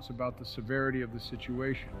accounts about the severity of the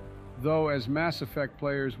situation. Though, as Mass Effect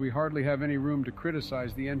players, we hardly have any room to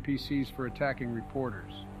criticize the NPCs for attacking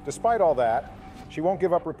reporters. Despite all that, she won't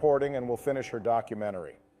give up reporting and will finish her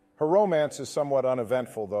documentary. Her romance is somewhat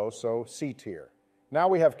uneventful, though, so C tier. Now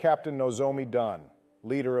we have Captain Nozomi Dunn,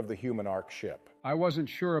 leader of the Human Ark ship. I wasn't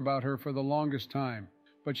sure about her for the longest time,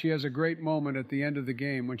 but she has a great moment at the end of the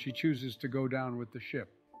game when she chooses to go down with the ship.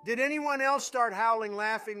 Did anyone else start howling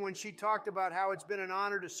laughing when she talked about how it's been an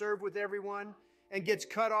honor to serve with everyone and gets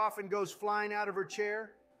cut off and goes flying out of her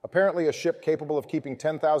chair? Apparently a ship capable of keeping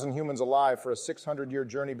 10,000 humans alive for a 600-year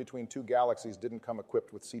journey between two galaxies didn't come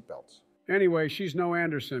equipped with seatbelts. Anyway, she's no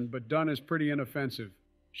Anderson, but Dunn is pretty inoffensive.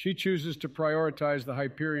 She chooses to prioritize the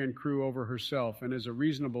Hyperion crew over herself and is a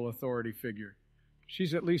reasonable authority figure.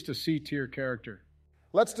 She's at least a C-tier character.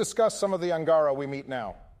 Let's discuss some of the Angara we meet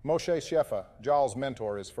now. Moshe Shefa, Jal's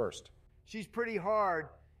mentor, is first. She's pretty hard,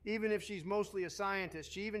 even if she's mostly a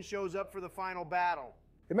scientist. She even shows up for the final battle.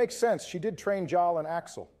 It makes sense. She did train Jal and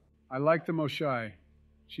Axel. I like the Moshe.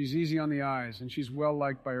 She's easy on the eyes, and she's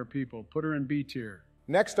well-liked by her people. Put her in B tier.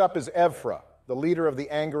 Next up is Evfra, the leader of the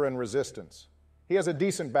Angaran resistance. He has a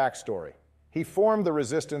decent backstory. He formed the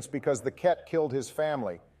resistance because the Ket killed his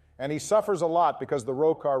family, and he suffers a lot because the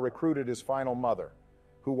Rokar recruited his final mother,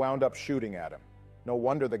 who wound up shooting at him. No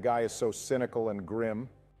wonder the guy is so cynical and grim.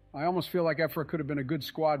 I almost feel like Evfra could have been a good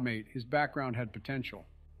squad mate. His background had potential.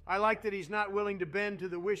 I like that he's not willing to bend to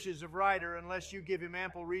the wishes of Ryder unless you give him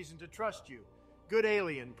ample reason to trust you. Good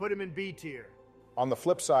alien. Put him in B tier. On the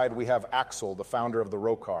flip side, we have Axel, the founder of the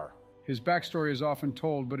Rokar. His backstory is often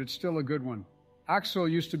told, but it's still a good one. Axel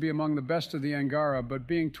used to be among the best of the Angara, but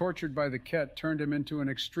being tortured by the Ket turned him into an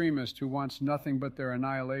extremist who wants nothing but their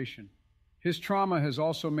annihilation. His trauma has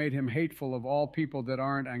also made him hateful of all people that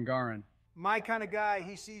aren't Angaran. My kind of guy,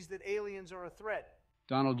 he sees that aliens are a threat.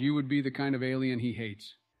 Donald, you would be the kind of alien he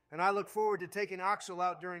hates. And I look forward to taking Axel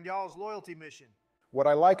out during y'all's loyalty mission. What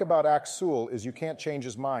I like about Axel is you can't change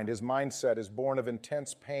his mind. His mindset is born of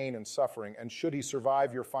intense pain and suffering, and should he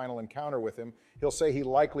survive your final encounter with him, he'll say he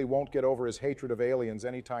likely won't get over his hatred of aliens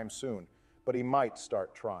anytime soon, but he might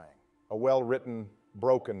start trying. A well-written,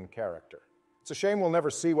 broken character. It's a shame we'll never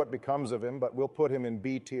see what becomes of him, but we'll put him in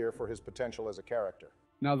B tier for his potential as a character.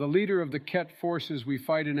 Now, the leader of the Ket forces we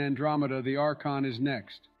fight in Andromeda, the Archon, is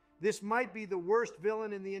next. This might be the worst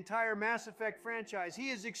villain in the entire Mass Effect franchise. He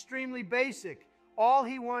is extremely basic. All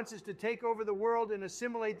he wants is to take over the world and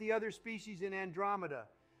assimilate the other species in Andromeda.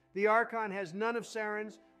 The Archon has none of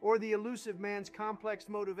Saren's or the elusive man's complex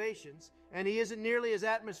motivations, and he isn't nearly as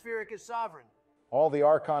atmospheric as Sovereign. All the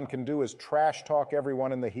Archon can do is trash talk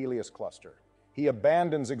everyone in the Helios cluster. He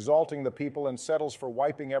abandons exalting the people and settles for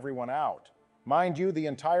wiping everyone out. Mind you, the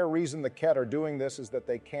entire reason the Ket are doing this is that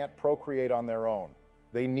they can't procreate on their own.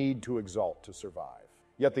 They need to exalt to survive.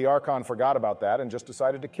 Yet the Archon forgot about that and just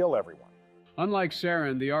decided to kill everyone. Unlike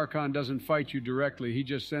Saren, the Archon doesn't fight you directly. He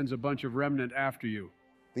just sends a bunch of remnant after you.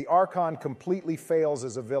 The Archon completely fails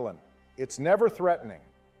as a villain. It's never threatening,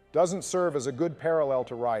 doesn't serve as a good parallel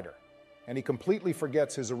to Ryder, and he completely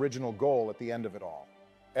forgets his original goal at the end of it all.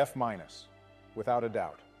 F-, without a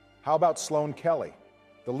doubt. How about Sloane Kelly,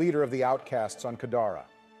 the leader of the outcasts on Kadara?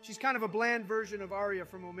 She's kind of a bland version of Arya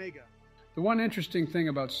from Omega. The one interesting thing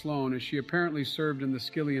about Sloane is she apparently served in the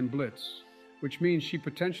Skillian Blitz, which means she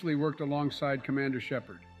potentially worked alongside Commander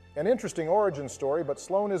Shepard. An interesting origin story, but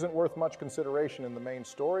Sloane isn't worth much consideration in the main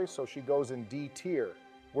story, so she goes in D tier.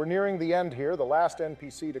 We're nearing the end here. The last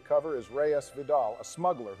NPC to cover is Reyes Vidal, a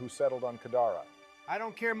smuggler who settled on Kadara. I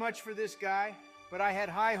don't care much for this guy, but I had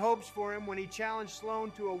high hopes for him when he challenged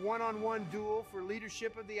Sloane to a one-on-one duel for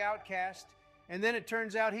leadership of the outcast, and then it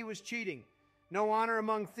turns out he was cheating. No honor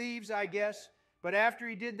among thieves, I guess, but after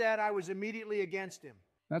he did that, I was immediately against him.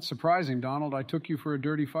 That's surprising, Donald. I took you for a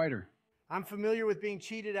dirty fighter. I'm familiar with being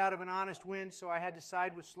cheated out of an honest win, so I had to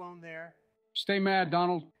side with Sloane there. Stay mad,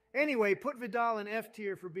 Donald. Anyway, put Vidal in F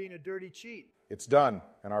tier for being a dirty cheat. It's done,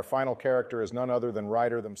 and our final character is none other than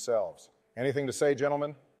Ryder themselves. Anything to say,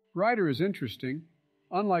 gentlemen? Ryder is interesting.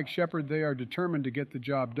 Unlike Shepard, they are determined to get the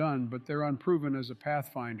job done, but they're unproven as a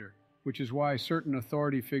pathfinder, which is why certain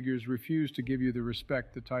authority figures refuse to give you the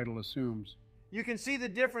respect the title assumes. You can see the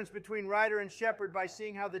difference between Ryder and Shepard by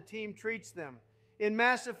seeing how the team treats them. In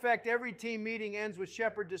Mass Effect, every team meeting ends with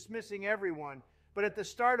Shepard dismissing everyone, but at the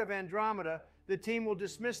start of Andromeda, the team will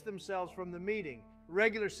dismiss themselves from the meeting.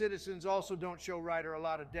 Regular citizens also don't show Ryder a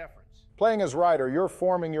lot of deference. Playing as Ryder, you're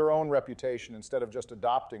forming your own reputation instead of just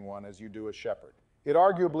adopting one as you do as Shepard. It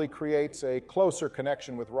arguably creates a closer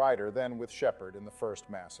connection with Ryder than with Shepard in the first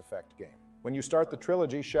Mass Effect game. When you start the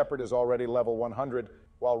trilogy, Shepard is already level 100,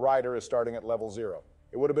 while Ryder is starting at level 0.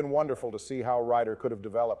 It would have been wonderful to see how Ryder could have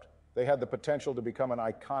developed. They had the potential to become an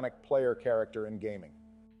iconic player character in gaming.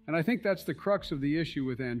 And I think that's the crux of the issue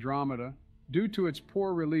with Andromeda. Due to its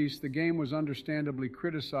poor release, the game was understandably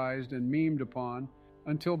criticized and memed upon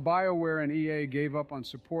until BioWare and EA gave up on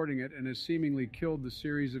supporting it and has seemingly killed the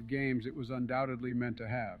series of games it was undoubtedly meant to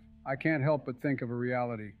have. I can't help but think of a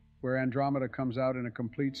reality where Andromeda comes out in a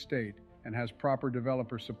complete state and has proper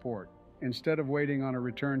developer support. Instead of waiting on a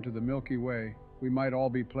return to the Milky Way, we might all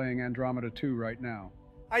be playing Andromeda 2 right now.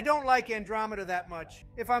 I don't like Andromeda that much.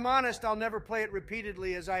 If I'm honest, I'll never play it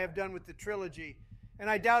repeatedly as I have done with the trilogy, and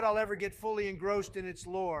I doubt I'll ever get fully engrossed in its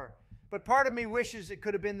lore. But part of me wishes it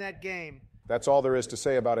could have been that game. That's all there is to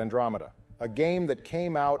say about Andromeda, a game that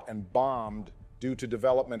came out and bombed due to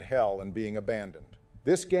development hell and being abandoned.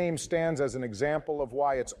 This game stands as an example of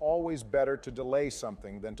why it's always better to delay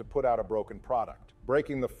something than to put out a broken product.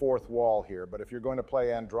 Breaking the fourth wall here, but if you're going to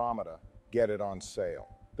play Andromeda, get it on sale.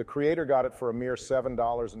 The creator got it for a mere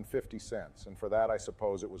 $7.50, and for that I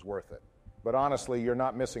suppose it was worth it. But honestly, you're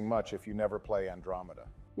not missing much if you never play Andromeda.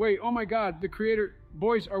 Wait, oh my God, the creator...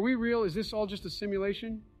 Boys, are we real? Is this all just a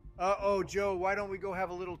simulation? Uh-oh, Joe, why don't we go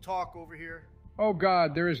have a little talk over here? Oh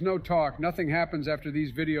God, there is no talk. Nothing happens after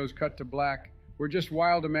these videos cut to black. We're just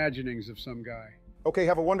wild imaginings of some guy. Okay,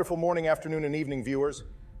 have a wonderful morning, afternoon, and evening, viewers.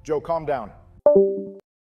 Joe, calm down.